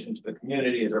information to the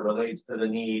community as it relates to the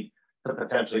need to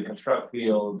potentially construct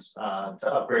fields, to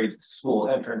upgrade school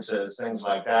entrances, things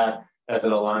like that, as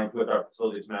it aligns with our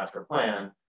facilities master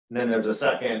plan. And then there's a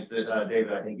second,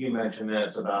 David, I think you mentioned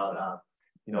this about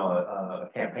a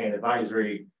campaign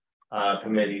advisory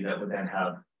committee that would then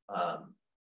have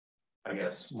I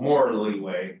guess more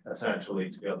leeway essentially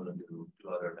to be able to do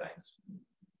other things.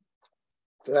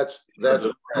 That's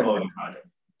promoting project.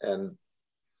 And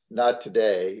not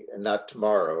today and not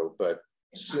tomorrow, but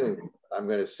soon I'm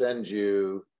going to send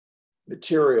you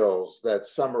materials that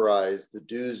summarize the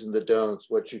do's and the don'ts,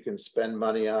 what you can spend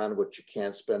money on, what you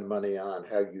can't spend money on,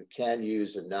 how you can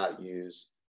use and not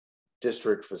use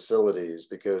district facilities.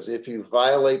 Because if you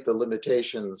violate the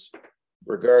limitations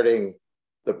regarding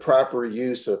the proper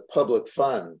use of public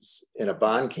funds in a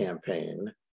bond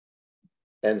campaign,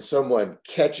 and someone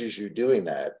catches you doing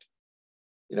that,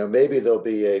 you know, maybe there'll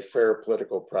be a Fair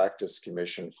Political Practice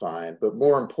Commission fine, but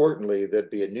more importantly, there'd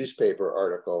be a newspaper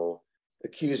article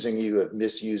accusing you of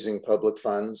misusing public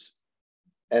funds.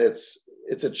 And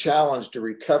it's a challenge to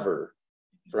recover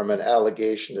from an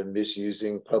allegation of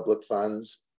misusing public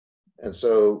funds. And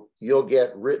so you'll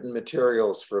get written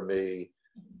materials from me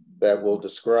that will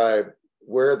describe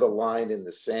where the line in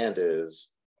the sand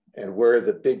is and where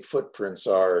the big footprints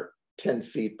are 10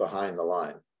 feet behind the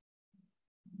line.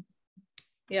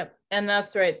 Yep, and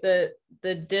that's right. The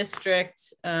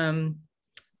district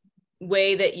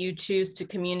way that you choose to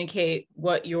communicate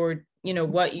what you're,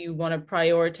 what you want to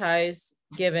prioritize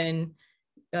given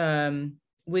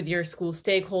with your school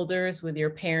stakeholders, with your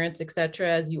parents, etc.,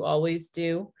 as you always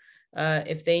do.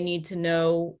 If they need to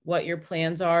know what your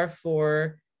plans are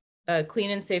for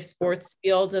clean and safe sports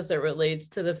fields as it relates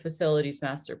to the facilities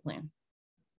master plan.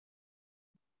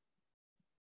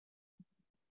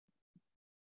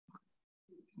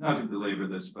 Not to belabor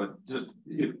this, but just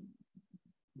if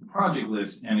the project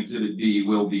list and Exhibit B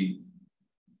will be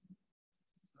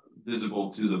visible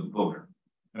to the voter.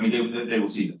 I mean, they will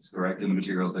see this, correct, in the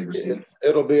materials they receive.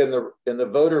 It'll be in the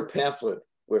voter pamphlet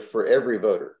for every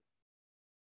voter.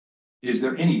 Is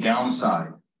there any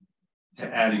downside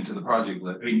to adding to the project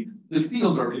list? I mean, the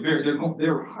fields are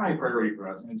they're high priority for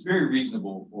us, and it's very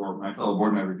reasonable for my fellow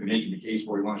board member to make the case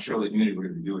where we want to show the community we're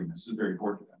going to be doing this. This is very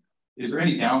important to them. Is there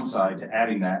any downside to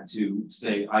adding that to,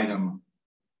 say, item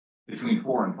between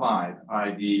 4 and 5,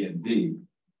 I, B, and D,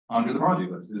 under the project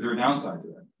list? Is there a downside to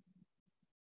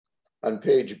that? On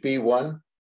page B1?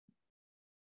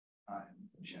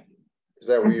 Check it. Is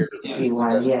that where you're? Yes.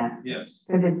 B1, yeah. Yes.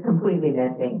 Because it's completely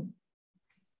missing.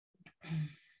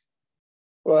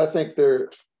 Well, I think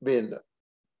it's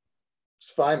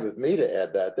fine with me to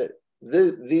add that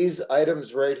these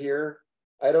items right here,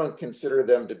 I don't consider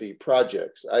them to be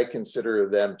projects. I consider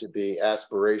them to be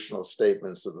aspirational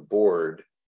statements of the board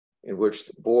in which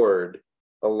the board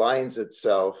aligns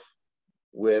itself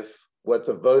with what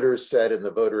the voters said in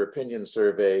the voter opinion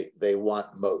survey they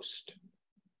want most.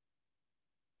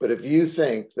 But if you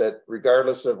think that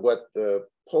regardless of what the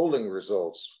polling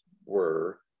results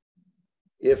were,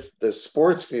 if the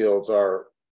sports fields are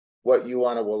what you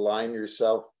want to align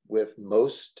yourself with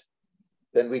most,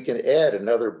 then we can add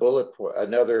another bullet point,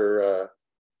 another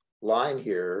line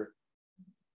here.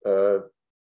 I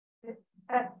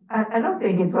don't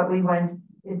think it's what we want.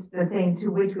 It's the thing to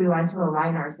which we want to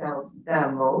align ourselves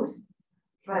the most,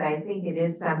 but I think it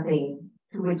is something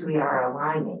to which we are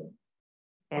aligning,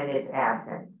 and it's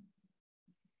absent.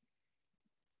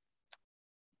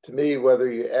 To me,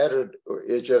 whether you add it or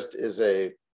it just is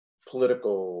a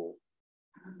political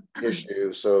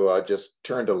issue. So I just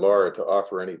turn to Laura to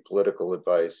offer any political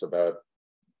advice about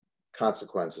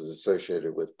consequences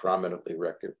associated with prominently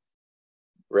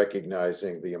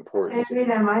recognizing the importance. I mean,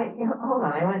 hold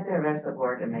on, I want the rest of the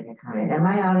board to make a comment. Am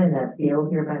I out in the field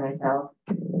here by myself?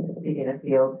 Speaking of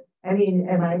field, I mean,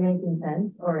 am I making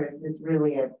sense, or is this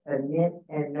really a nit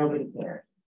and nobody cares?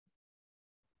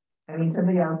 I mean,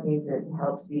 somebody else needs to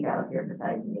help speak out here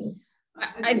besides me.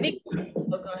 I think,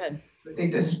 go ahead. I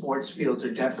think the sports fields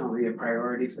are definitely a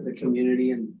priority for the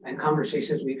community, and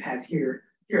conversations we've had here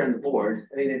on the board.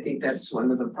 I mean, I think that's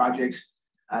one of the projects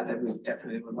that we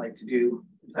definitely would like to do.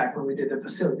 In fact, when we did the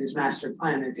facilities master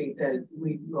plan, I think that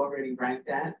we already ranked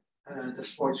that the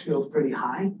sports fields pretty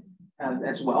high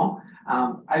as well.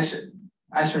 I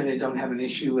certainly don't have an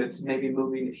issue with maybe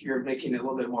moving it here, making it a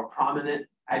little bit more prominent.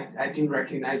 I do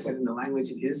recognize that in the language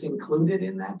it is included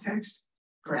in that text.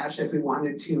 Perhaps if we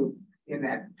wanted to, in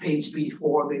that page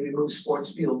B4, maybe move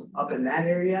sports fields up in that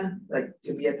area, like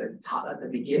to be at the top, at the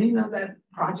beginning of that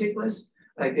project list.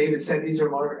 Like David said, these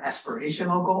are more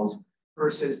aspirational goals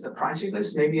versus the project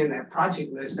list. Maybe in that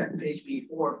project list, that page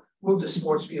B4, move the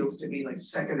sports fields to be like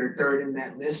second or third in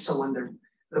that list. So when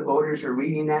the voters are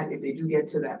reading that, if they do get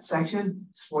to that section,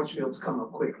 sports fields come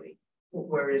up quickly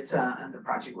where it's on the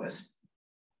project list.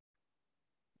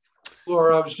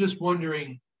 Laura, I was just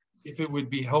wondering if it would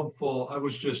be helpful. I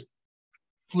was just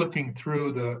flipping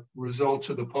through the results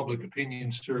of the public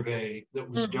opinion survey that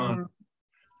was done.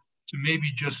 So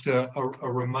maybe just a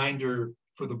reminder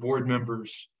for the board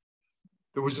members.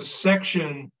 There was a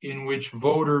section in which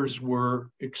voters were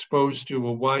exposed to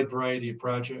a wide variety of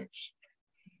projects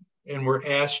and were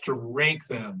asked to rank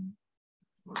them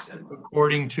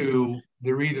according to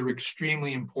they're either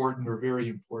extremely important or very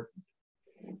important.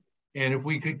 And if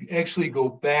we could actually go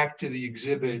back to the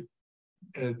exhibit,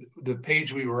 the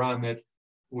page we were on, that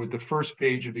with the first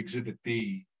page of Exhibit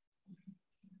B,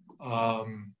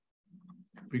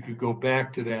 we could go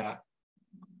back to that.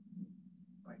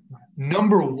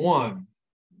 Number one,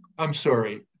 I'm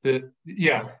sorry,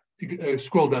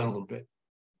 scroll down a little bit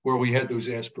where we had those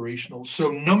aspirational. So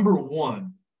number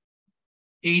one,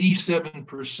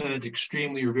 87%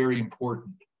 extremely or very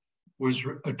important was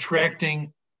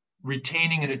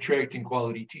retaining and attracting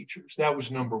quality teachers. That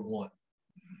was number one.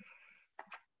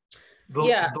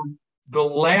 The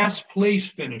last place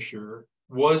finisher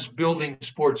was building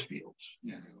sports fields.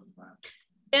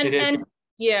 And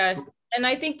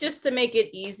I think just to make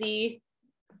it easy,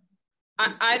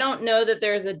 I don't know that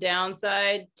there's a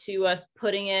downside to us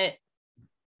putting it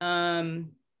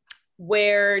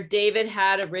where David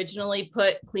had originally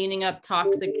put cleaning up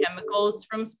toxic chemicals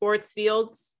from sports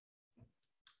fields,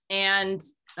 and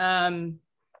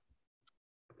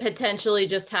potentially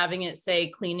just having it say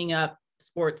cleaning up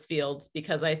sports fields,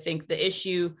 because I think the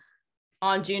issue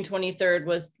on June 23rd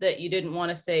was that you didn't want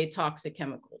to say toxic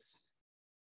chemicals.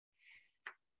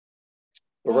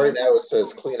 But right now it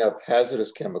says clean up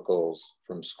hazardous chemicals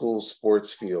from school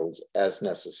sports fields as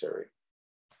necessary.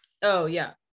 Oh,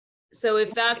 yeah. So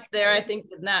if that's there, I think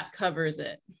that covers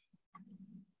it.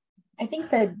 I think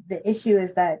that the issue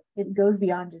is that it goes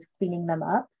beyond just cleaning them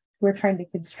up. We're trying to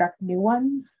construct new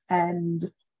ones.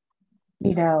 And,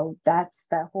 you know, that's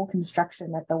that whole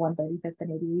construction at the 135th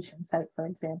and Aviation site, for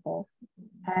example.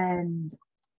 And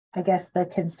I guess the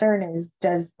concern is,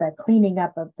 does the cleaning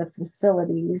up of the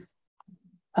facilities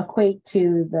equate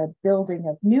to the building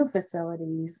of new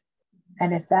facilities?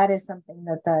 And if that is something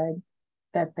that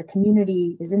the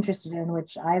community is interested in,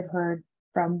 which I've heard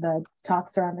from the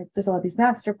talks around the facilities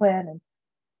master plan, and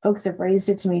folks have raised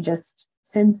it to me just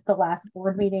since the last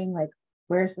board meeting, like,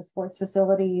 where's the sports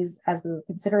facilities as we were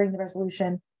considering the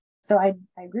resolution. So I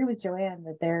agree with Joanne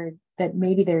that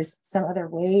maybe there's some other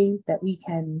way that we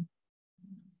can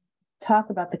talk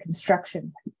about the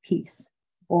construction piece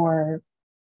or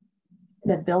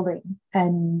the building,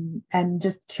 and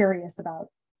just curious about,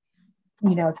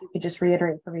 you know, if you could just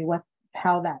reiterate for me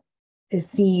how that is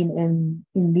seen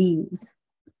in these.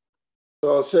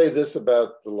 So I'll say this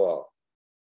about the law.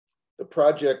 The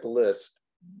project list,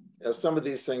 you know, some of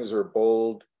these things are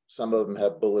bold, some of them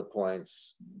have bullet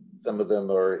points, some of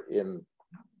them are in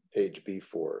page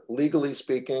B4. Legally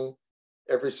speaking,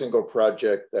 every single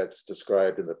project that's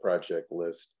described in the project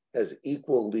list has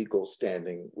equal legal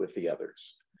standing with the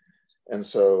others. And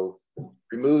so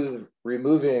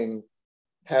removing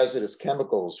hazardous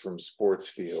chemicals from sports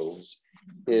fields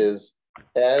is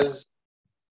as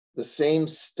the same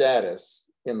status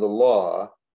in the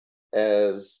law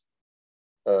as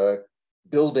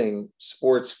building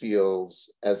sports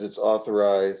fields as it's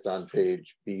authorized on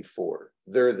page B4.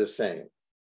 They're the same.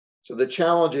 So the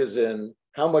challenge is in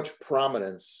how much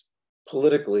prominence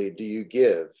politically do you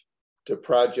give to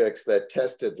projects that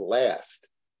tested last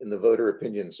in the voter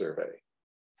opinion survey.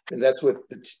 And that's what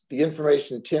the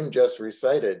information Tim just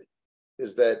recited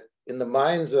is, that in the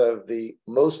minds of the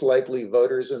most likely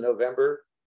voters in November,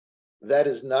 that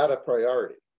is not a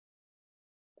priority.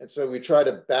 And so we try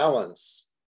to balance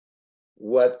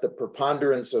what the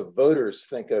preponderance of voters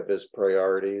think of as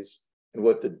priorities and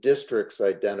what the districts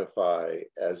identify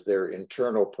as their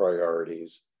internal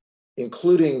priorities,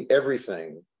 including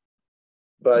everything.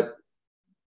 But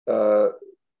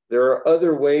there are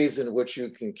other ways in which you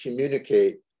can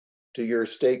communicate to your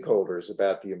stakeholders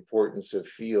about the importance of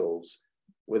fields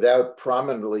without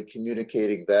prominently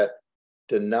communicating that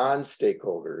to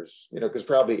non-stakeholders, you know, because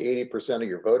probably 80% of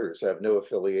your voters have no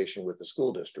affiliation with the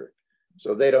school district.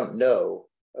 So they don't know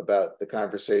about the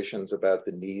conversations about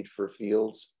the need for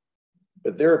fields,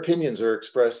 but their opinions are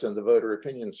expressed in the voter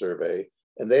opinion survey,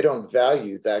 and they don't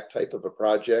value that type of a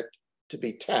project to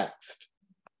be taxed.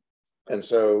 And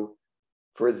so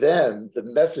for them, the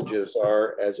messages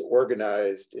are as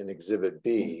organized in Exhibit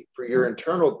B. For your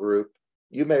internal group,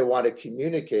 you may want to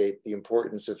communicate the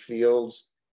importance of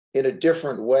fields in a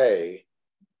different way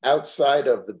outside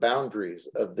of the boundaries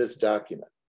of this document.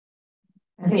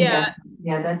 I think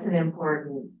that's an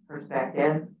important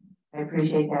perspective. I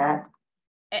appreciate that.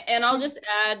 And I'll just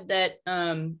add that,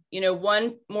 you know,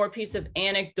 one more piece of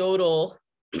anecdotal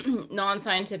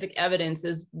non-scientific evidence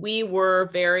is we were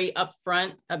very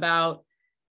upfront about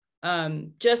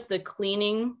just the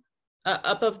cleaning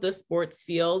up of the sports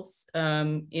fields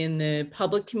in the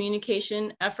public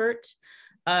communication effort.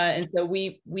 And so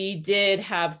we did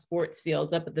have sports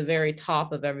fields up at the very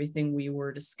top of everything we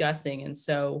were discussing. And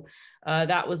so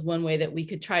that was one way that we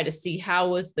could try to see how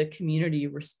was the community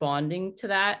responding to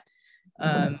that.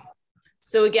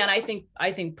 So again,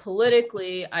 I think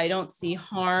politically, I don't see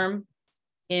harm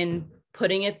in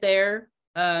putting it there.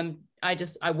 I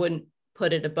wouldn't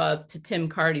put it above, to Tim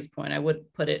Cardy's point, I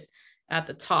would put it at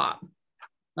the top,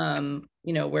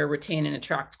 where retain and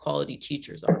attract quality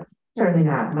teachers are. Certainly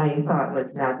not. My thought was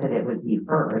not that it would be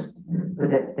first, but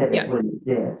that it would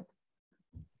exist.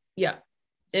 Yeah.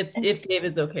 If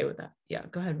David's okay with that. Yeah,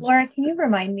 go ahead. Laura, can you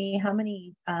remind me how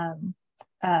many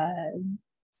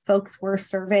folks were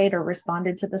surveyed or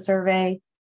responded to the survey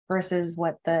versus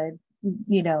what the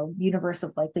universe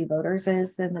of likely voters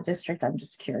is in the district? I'm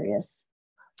just curious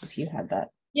if you had that.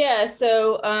 Yeah,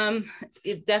 so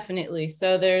definitely.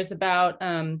 So there's about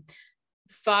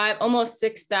almost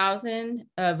 6,000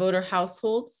 voter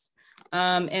households,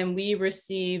 and we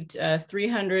received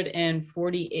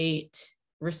 348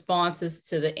 responses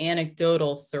to the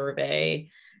anecdotal survey.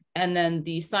 And then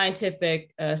the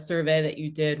scientific survey that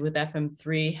you did with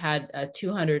FM3 had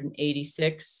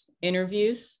 286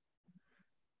 interviews.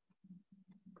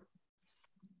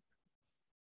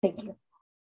 Thank you.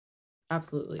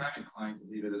 Absolutely. I'm inclined to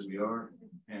leave it as we are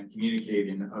and communicate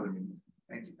in other meetings.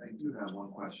 I do have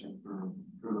one question for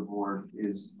the board,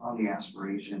 is on the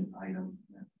aspiration item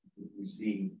that we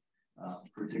see,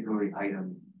 particularly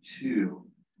item 2.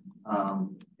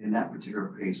 In that particular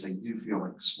case, I do feel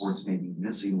like sports may be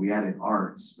missing. We added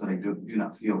arts, but I do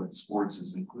not feel that sports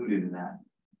is included in that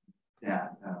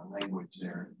language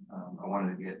there. I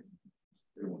wanted to get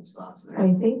everyone's thoughts there.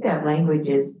 I think that language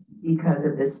is because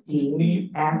of the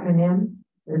STEAM acronym.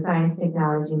 The science,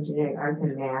 technology, engineering, arts,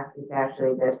 and math is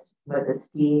actually what the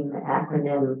STEAM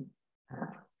acronym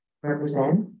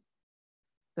represents.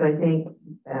 So I think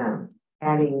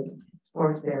adding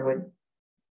sports there would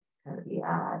kind of be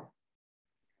odd.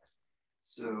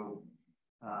 So,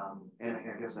 and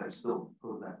I guess I still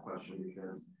pose that question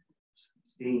because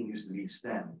STEAM used to be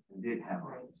STEM and did have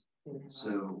arts.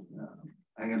 So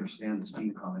I understand the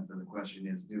STEAM comment, but the question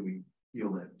is, do we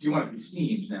feel that? Do you want to be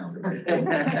STEAMs now? The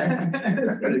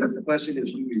question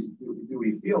is, do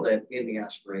we feel that in the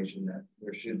aspiration that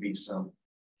there should be some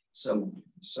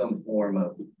form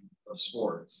of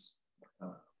sports?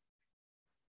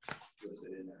 Was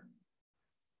it in there?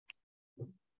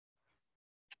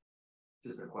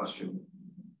 Just a question.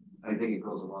 I think it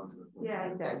goes along to the point. Yeah,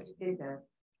 it does. It does.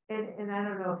 And I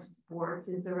don't know if sports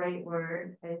is the right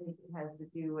word. I think it has to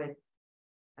do with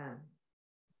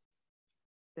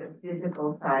the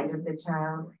physical side of the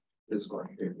child. Physical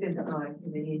activity. Physical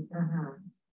activities.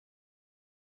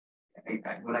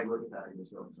 When I look at that, I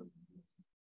just feel something.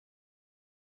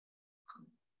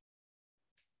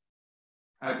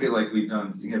 I feel like we've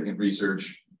done significant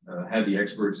research, had the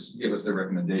experts give us their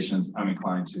recommendations. I'm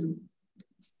inclined to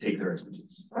take their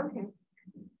expertise. Okay.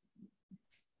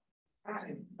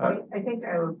 I think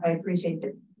I appreciate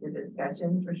the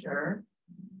discussion for sure.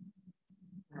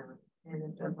 And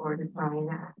if the board is fine,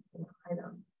 I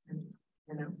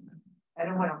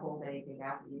don't want to hold anything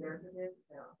out either for this.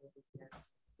 So.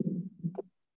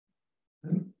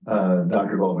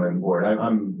 Dr. Goldman, board,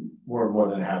 we're more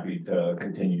than happy to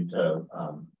continue to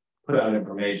put out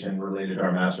information related to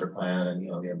our master plan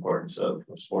and the importance of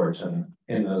sports and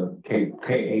in the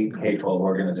K-8, K-12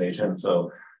 organization.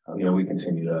 So we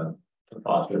continue to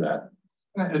foster that.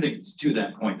 I think to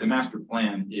that point, the master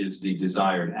plan is the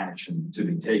desired action to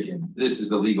be taken. This is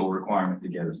the legal requirement to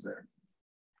get us there.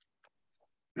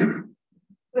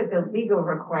 But the legal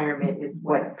requirement is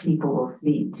what people will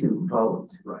see to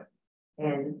vote. Right.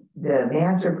 And the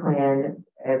master plan,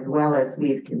 as well as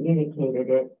we've communicated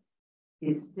it,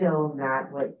 is still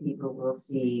not what people will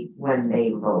see when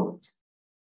they vote.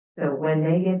 So when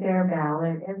they get their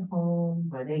ballot at home,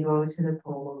 when they go to the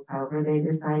polls, however they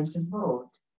decide to vote,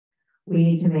 we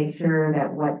need to make sure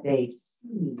that what they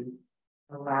see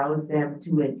allows them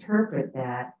to interpret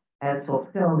that as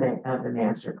fulfillment of the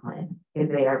master plan, if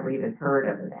they ever even heard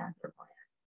of the master plan.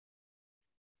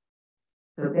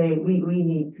 So we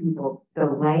need people, the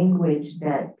language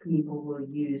that people will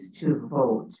use to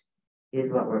vote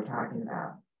is what we're talking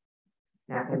about,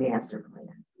 not the master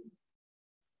plan.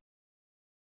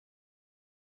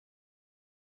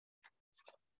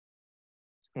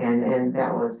 And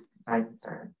that was my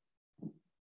concern.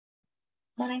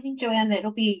 And I think, Joanne, that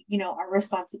it'll be, our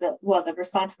responsibility, the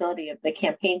responsibility of the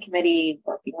campaign committee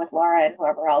working with Laura and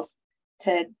whoever else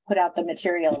to put out the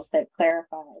materials that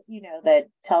clarify, that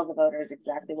tell the voters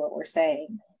exactly what we're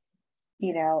saying,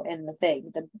 in the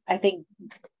thing. I think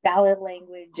ballot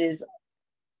language is,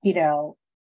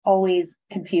 always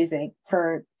confusing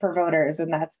for voters,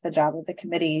 and that's the job of the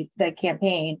committee, the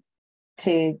campaign,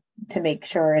 to make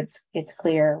sure it's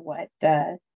clear what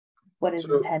is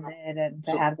intended and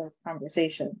to have those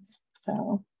conversations.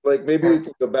 So like maybe we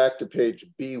can go back to page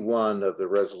B1 of the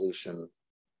resolution.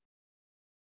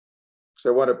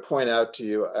 So I want to point out to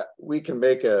you, we can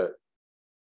make a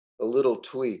little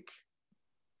tweak,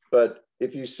 but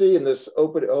if you see in this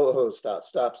open, stop.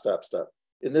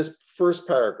 In this first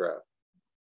paragraph,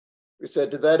 we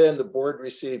said, to that end, the board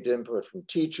received input from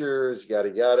teachers, yada,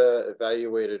 yada,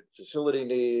 evaluated facility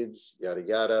needs, yada,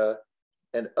 yada,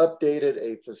 and updated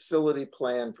a facility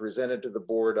plan presented to the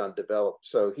board on develop.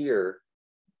 So here,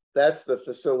 that's the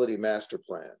facility master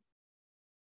plan.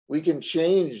 We can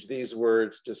change these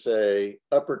words to say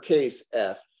uppercase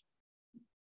F,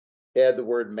 add the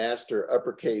word master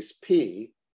uppercase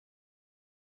P,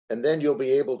 and then you'll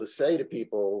be able to say to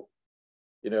people,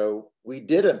 you know, we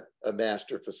did a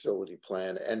master facility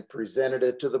plan and presented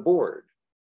it to the board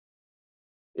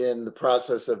in the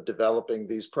process of developing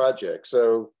these projects.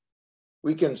 So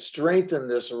we can strengthen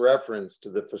this reference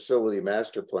to the facility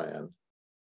master plan,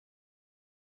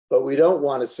 but we don't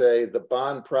want to say the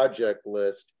bond project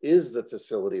list is the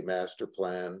facility master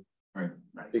plan, right.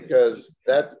 Because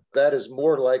that is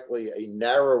more likely a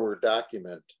narrower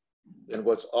document than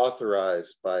what's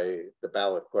authorized by the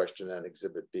ballot question on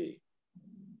Exhibit B.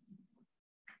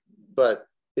 But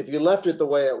if you left it the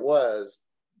way it was,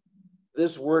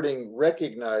 this wording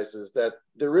recognizes that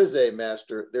there is a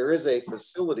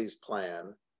facilities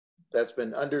plan that's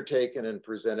been undertaken and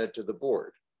presented to the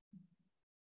board.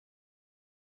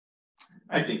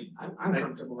 I think I'm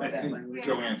comfortable with that.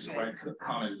 Joanne's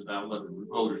comment is about what the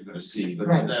voters are going to see, but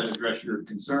does that address your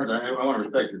concerns? I want to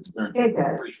respect your concerns. It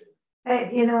does.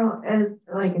 You know, as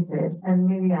like I said, and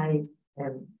maybe I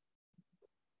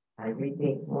read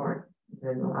things more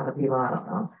than a lot of people, I don't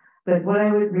know. But what I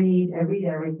would read, I read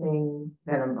everything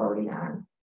that I'm voting on.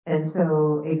 And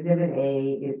so Exhibit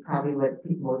A is probably what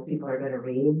most people are going to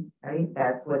read, right?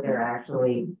 That's what they're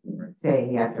actually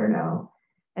saying yes or no.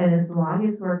 And as long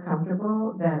as we're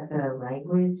comfortable that the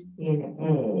language in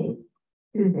A,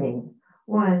 two things.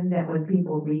 One, that when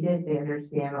people read it, they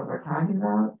understand what we're talking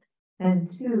about. And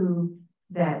two,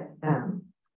 that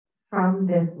from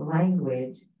this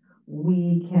language,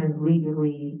 we can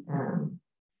legally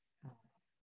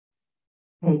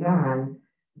take on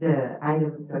the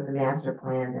items from the master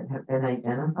plan that have been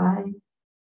identified,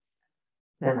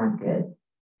 then I'm good.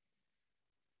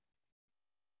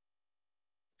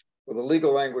 Well, the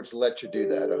legal language lets you do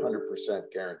that, 100%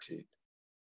 guaranteed.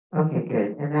 Okay,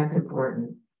 good, and that's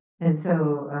important. And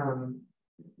so,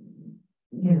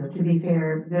 you know, to be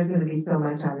fair, there's going to be so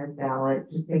much on this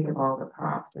ballot. Just think of all the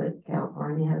props that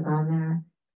California has on there.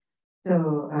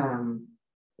 So,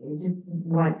 I just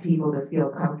want people to feel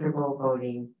comfortable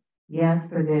voting yes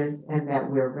for this, and that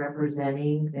we're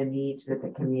representing the needs that the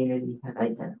community has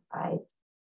identified.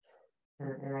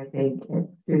 And I think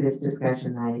through this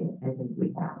discussion, I think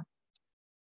we have.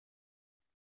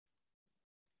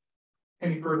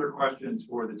 Any further questions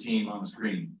for the team on the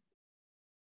screen?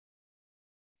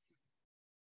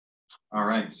 All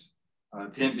right.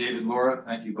 Tim, David, Laura,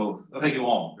 thank you both. Thank you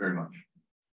all very much.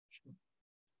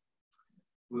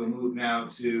 We'll move now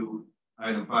to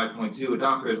item 5.2,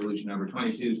 adopt resolution number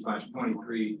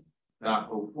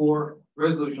 22/23.04,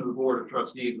 resolution of the Board of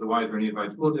Trustees of the Wiseburn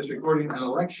Unified School District ordering an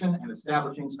election and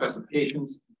establishing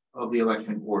specifications of the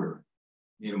election order.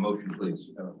 Need a motion,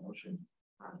 please. Motion.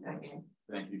 Okay.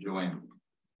 Thank you, Joanne.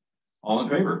 All in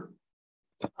favor?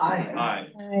 Aye.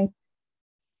 Aye.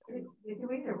 Do we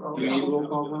need a roll Do you need a roll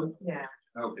call vote? Yeah.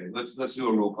 Okay, let's do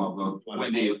a roll call vote.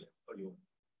 Wendy,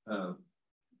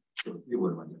 you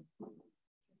would, Wendy.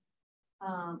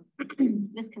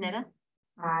 Ms. Canetta,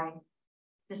 Aye.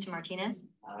 Mr. Martinez,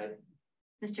 Aye.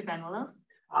 Mr. Benuelos,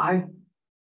 Aye.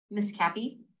 Ms.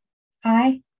 Cappy,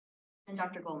 Aye. and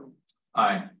Dr. Goldman.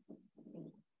 Aye.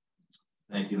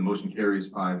 Thank you. The motion carries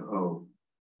 5-0.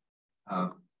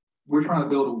 We're trying to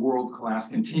build a world-class,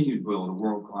 continue to build a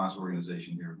world-class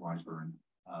organization here at Wiseburn.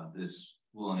 This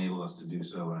will enable us to do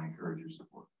so, and I encourage your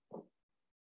support.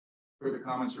 Further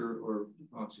comments or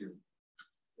thoughts here?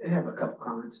 I have a couple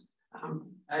comments.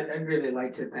 I'd really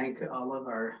like to thank all of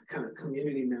our kind of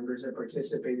community members that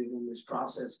participated in this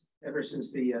process ever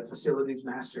since the facilities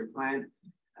master plan.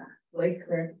 Blake,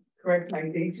 correct my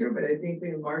dates here, but I think we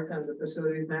embarked on the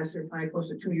facilities master plan close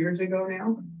to 2 years ago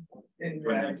now. And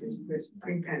it's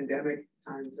pre-pandemic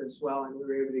times as well, and we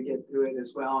were able to get through it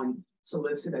as well and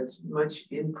solicit as much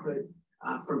input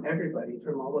from everybody,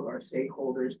 from all of our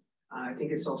stakeholders. I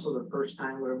think it's also the first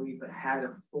time where we've had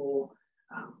a full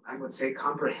I would say,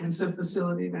 comprehensive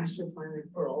facility master plan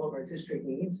for all of our district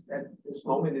needs at this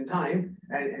moment in time,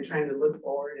 and trying to look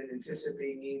forward and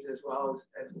anticipate needs as well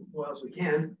as we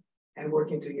can, and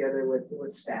working together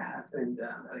with staff and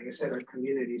like I said, our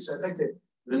community. So I'd like to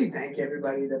really thank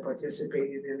everybody that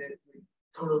participated in it. We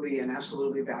totally and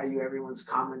absolutely value everyone's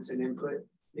comments and input,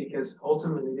 because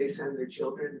ultimately they send their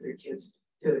children, their kids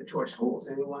to our schools,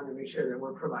 and we want to make sure that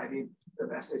we're providing the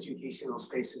best educational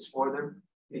spaces for them,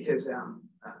 because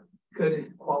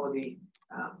good quality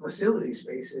facility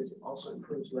spaces also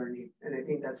improves learning. And I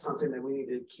think that's something that we need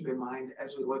to keep in mind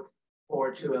as we look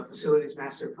forward to a facilities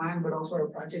master plan, but also our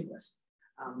project list.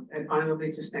 And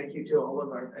finally, just thank you to all of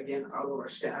our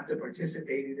staff that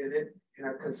participated in it, and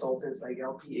our consultants like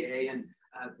LPA and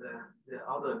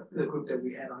all the group that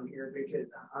we had on here, because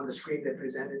on the screen that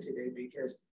presented today,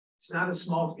 because it's not a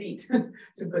small feat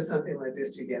to put something like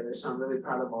this together. So I'm really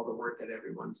proud of all the work that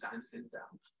everyone's done, and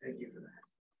thank you for that.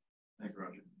 Thanks,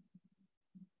 Roger.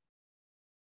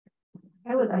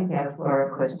 I would like to ask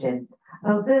Laura a question.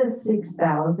 Of the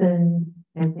 6,000,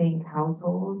 I think,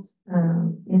 households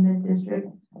in the district,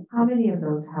 how many of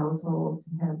those households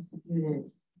have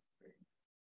students?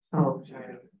 Oh,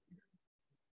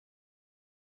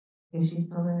 is she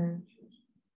still there?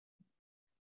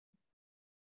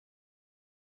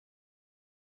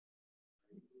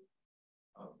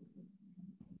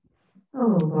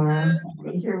 Oh, Laura,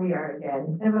 here we are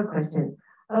again. I have a question.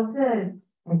 Of the,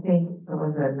 I think it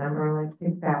was a number like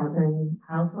 6,000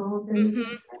 households.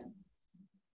 Mm-hmm.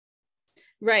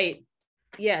 Right.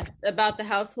 Yes. About the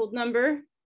household number.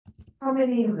 How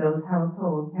many of those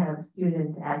households have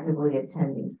students actively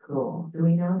attending school? Do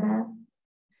we know that?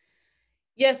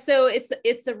 Yes. So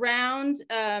it's around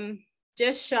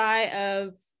just shy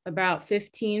of about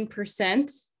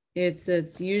 15%.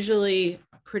 It's usually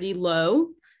pretty low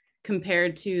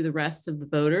compared to the rest of the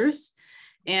voters.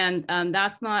 And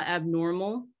that's not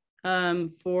abnormal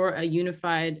for a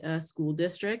unified school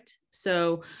district.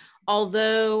 So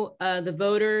although the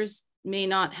voters may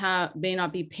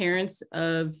not be parents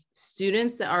of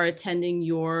students that are attending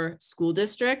your school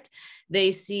district,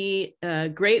 they see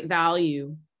great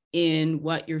value in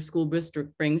what your school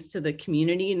district brings to the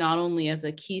community, not only as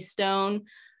a keystone,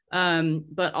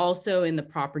 but also in the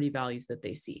property values that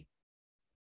they see.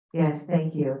 Yes,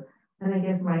 thank you. And I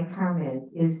guess my comment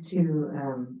is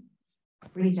to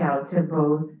reach out to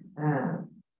both,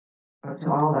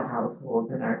 to all the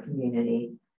households in our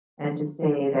community, and to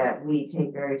say that we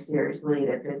take very seriously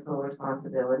the fiscal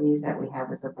responsibilities that we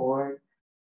have as a board.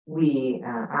 We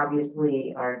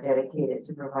obviously are dedicated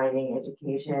to providing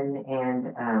education,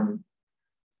 and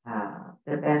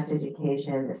the best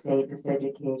education, the safest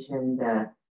education,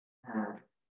 the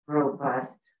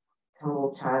robust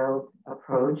total child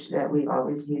approach that we've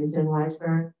always used in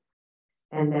Weisberg,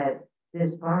 and that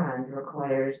this bond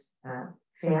requires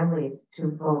families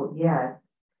to vote yes,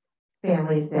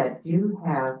 families that do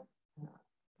have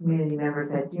community members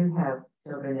that do have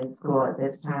children in school at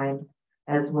this time,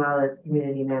 as well as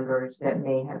community members that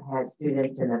may have had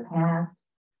students in the past,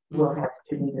 will have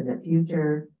students in the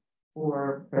future,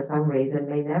 or for some reason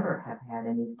may never have had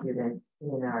any students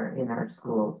in our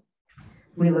schools.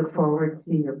 We look forward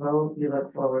to your vote. We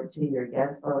look forward to your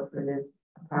yes vote for this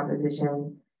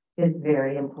proposition. It's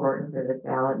very important for this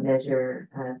ballot measure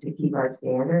to keep our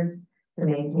standards, to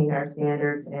maintain our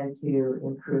standards, and to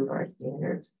improve our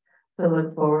standards. So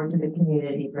look forward to the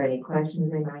community for any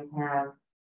questions they might have,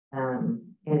 and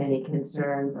any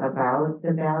concerns about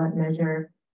the ballot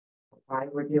measure, why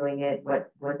we're doing it,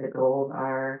 what the goals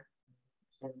are,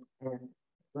 and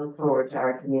look forward to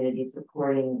our community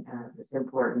supporting this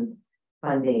important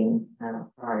funding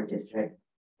for our district.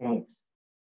 Thanks.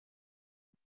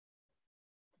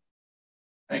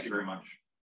 Thank you very much.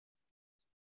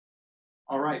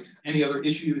 All right. Any other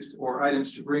issues or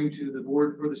items to bring to the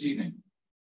board for this evening?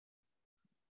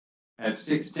 At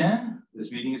 6:10,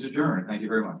 this meeting is adjourned. Thank you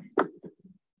very much.